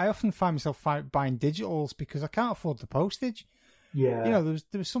often find myself buying digitals because I can't afford the postage. Yeah.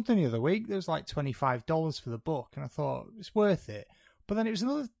 There was something the other week. There was like $25 for the book, and I thought it's worth it. But then it was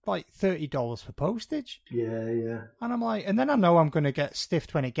another like $30 for postage. Yeah. And I'm like, and then I know I'm going to get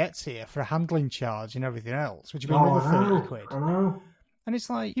stiffed when it gets here for a handling charge and everything else, which would be another 30 quid. I know. And it's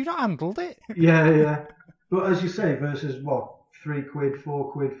like, you've not handled it. Yeah. But as you say, versus what, 3 quid,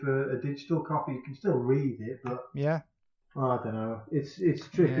 4 quid for a digital copy, you can still read it, but yeah. I don't know. It's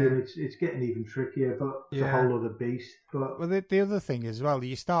tricky, and it's getting even trickier, but it's a whole other beast. But well, the other thing as well,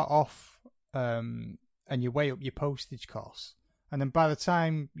 you start off and you weigh up your postage costs, and then by the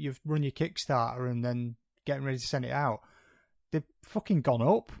time you've run your Kickstarter and then getting ready to send it out, they've fucking gone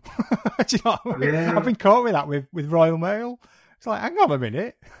up. Do you know what I mean? Yeah. I've been caught with that with Royal Mail. It's like, hang on a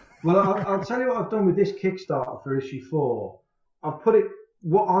minute. Well, I'll tell you what I've done with this Kickstarter for issue 4. I've put it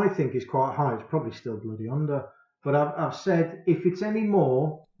what I think is quite high. It's probably still bloody under. But I've said, if it's any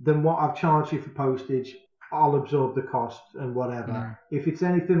more than what I've charged you for postage, I'll absorb the cost and whatever. Mm. If it's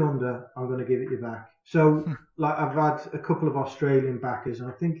anything under, I'm going to give it you back. So, like, I've had a couple of Australian backers, and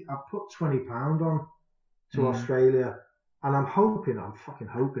I think I've put £20 on to Australia. And I'm fucking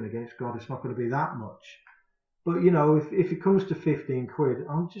hoping against God, it's not going to be that much. But, if it comes to 15 quid,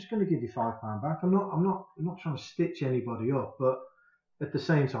 I'm just going to give you £5 back. I'm not trying to stitch anybody up, but at the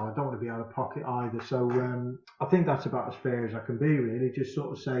same time, I don't want to be out of pocket either. So I think that's about as fair as I can be, really. Just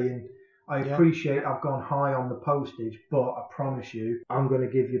sort of saying, I appreciate I've gone high on the postage, but I promise you, I'm going to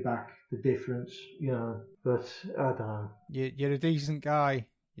give you back the difference, But I don't know. You're a decent guy.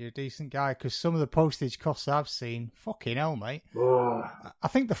 You're a decent guy, because some of the postage costs I've seen, fucking hell, mate. Oh. I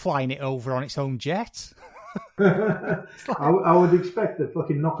think they're flying it over on its own jet. I would expect a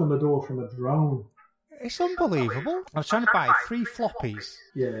fucking knock on the door from a drone. It's unbelievable. I was trying to buy 3 floppies.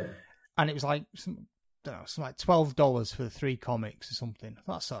 Yeah. And it was like, something like $12 for the 3 comics or something.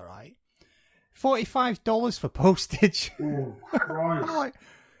 That's all right. $45 for postage. Oh, Christ. Like,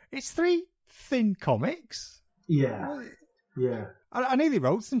 it's 3 thin comics. Yeah. Yeah. I nearly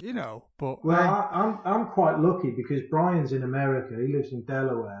wrote them, but... Well, I'm quite lucky because Brian's in America. He lives in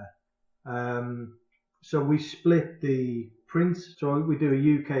Delaware. So we split the print. So we do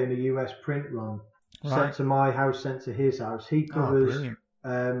a UK and a US print run. Right. Sent to my house, sent to his house. He covers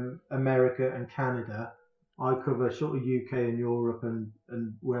America and Canada. I cover sort of UK and Europe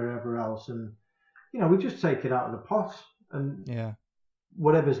and wherever else. And, we just take it out of the pot. And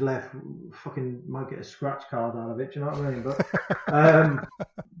whatever's left, fucking might get a scratch card out of it. Do you know what I mean?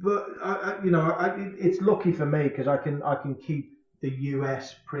 But it's lucky for me because I can keep the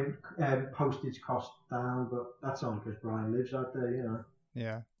US print postage cost down. But that's only because Brian lives out there,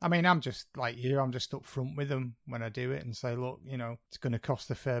 Yeah. I mean, I'm just like you. I'm just up front with them when I do it and say, look, it's going to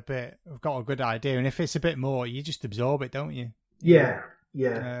cost a fair bit. I've got a good idea. And if it's a bit more, you just absorb it, don't you? Yeah.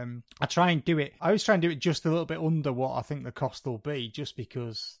 I try and do it. I always try and do it just a little bit under what I think the cost will be, just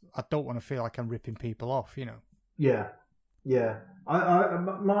because I don't want to feel like I'm ripping people off, Yeah.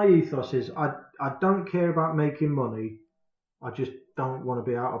 My ethos is I don't care about making money. I just don't want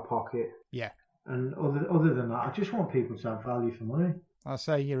to be out of pocket. Yeah. And other than that, I just want people to have value for money. I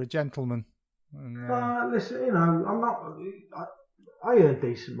say you're a gentleman. And, listen, I'm not. I earn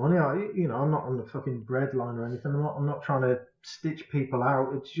decent money. I'm not on the fucking bread line or anything. I'm not trying to stitch people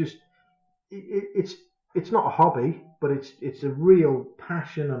out. It's just, it's not a hobby, but it's a real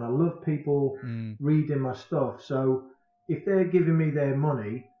passion, and I love people reading my stuff. So if they're giving me their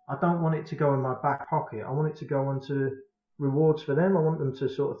money, I don't want it to go in my back pocket. I want it to go onto rewards for them. I want them to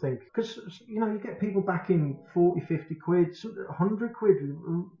sort of think, because, you get people backing 40, 50 quid, 100 quid,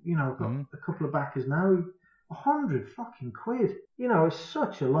 I've got a couple of backers now, 100 fucking quid. It's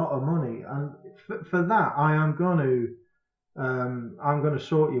such a lot of money. And for that, I'm going to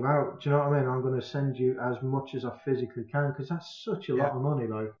sort you out. Do you know what I mean? I'm going to send you as much as I physically can, because that's such a lot of money.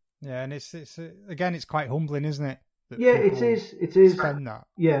 Like, yeah, and it's again, it's quite humbling, isn't it? Yeah, it is. It is. Spend that.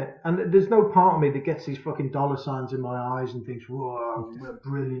 Yeah, and there's no part of me that gets these fucking dollar signs in my eyes and thinks, "Whoa, we're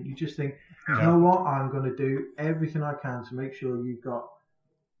brilliant." You just think, you know what? I'm going to do everything I can to make sure you've got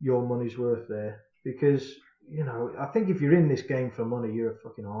your money's worth there, because I think if you're in this game for money, you're a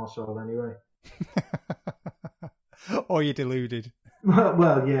fucking arsehole anyway. Or you're deluded.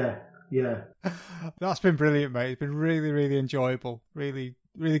 Well, yeah. That's been brilliant, mate. It's been really, really enjoyable. Really,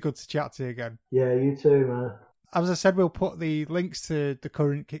 really good to chat to you again. Yeah, you too, man. As I said, we'll put the links to the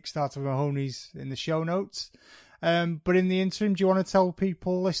current Kickstarter of Mahoney's in the show notes. But in the interim, do you want to tell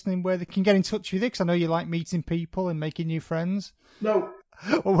people listening where they can get in touch with you? Because I know you like meeting people and making new friends. No.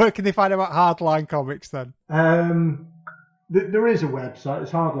 Well, where can they find out about Hardline Comics then? There is a website.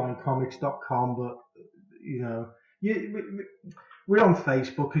 It's hardlinecomics.com, but, we're on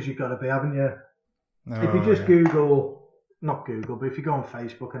Facebook, because you've got to be, haven't you? Oh, if you just not Google, but if you go on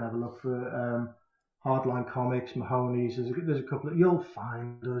Facebook and have a look for Hardline Comics, Mahoney's, there's a couple of, you'll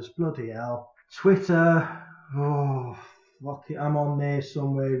find us, bloody hell. Twitter, fuck it, I'm on there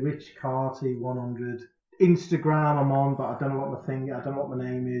somewhere, Rich Carty 100. Instagram I'm on, but I don't know what my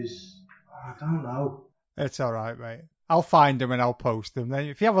name is. I don't know. It's all right, mate. I'll find them and I'll post them. Then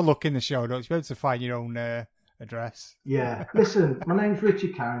if you have a look in the show notes, you'll be able to find your own address. Yeah. Listen, my name's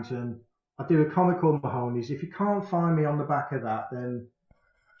Richard Carrington. I do a comic called Mahoney's. If you can't find me on the back of that, then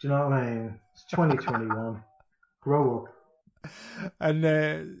do you know what I mean? It's 2021. Grow up. And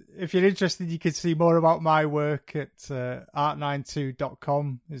if you're interested, you can see more about my work at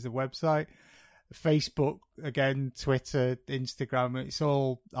art92.com is the website. Facebook, again, Twitter, Instagram, it's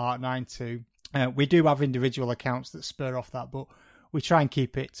all Art92. We do have individual accounts that spur off that, but we try and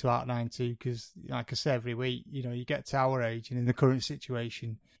keep it to Art92 because, like I say every week, you get to our age and in the current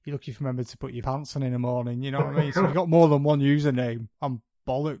situation, you're lucky if you remember to put your pants on in the morning, you know what I mean? So you've got more than one username. I'm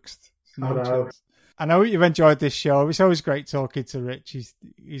bollocksed. No chance. I know you've enjoyed this show. It's always great talking to Rich.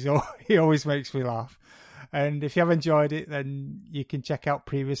 He always makes me laugh. And if you have enjoyed it, then you can check out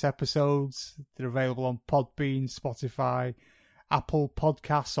previous episodes. They're available on Podbean, Spotify, Apple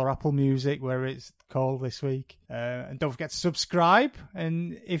Podcasts or Apple Music, where it's called this week. And don't forget to subscribe.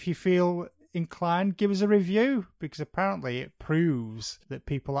 And if you feel inclined, give us a review, because apparently it proves that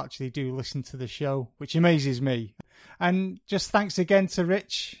people actually do listen to the show, which amazes me. And just thanks again to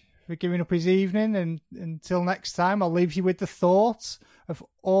Rich for giving up his evening. And until next time, I'll leave you with the thoughts of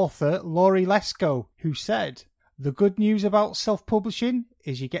author Laurie Lesko, who said, "The good news about self-publishing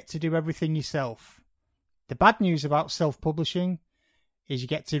is you get to do everything yourself. The bad news about self-publishing is you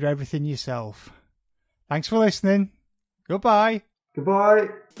get to do everything yourself." Thanks for listening. Goodbye. Goodbye.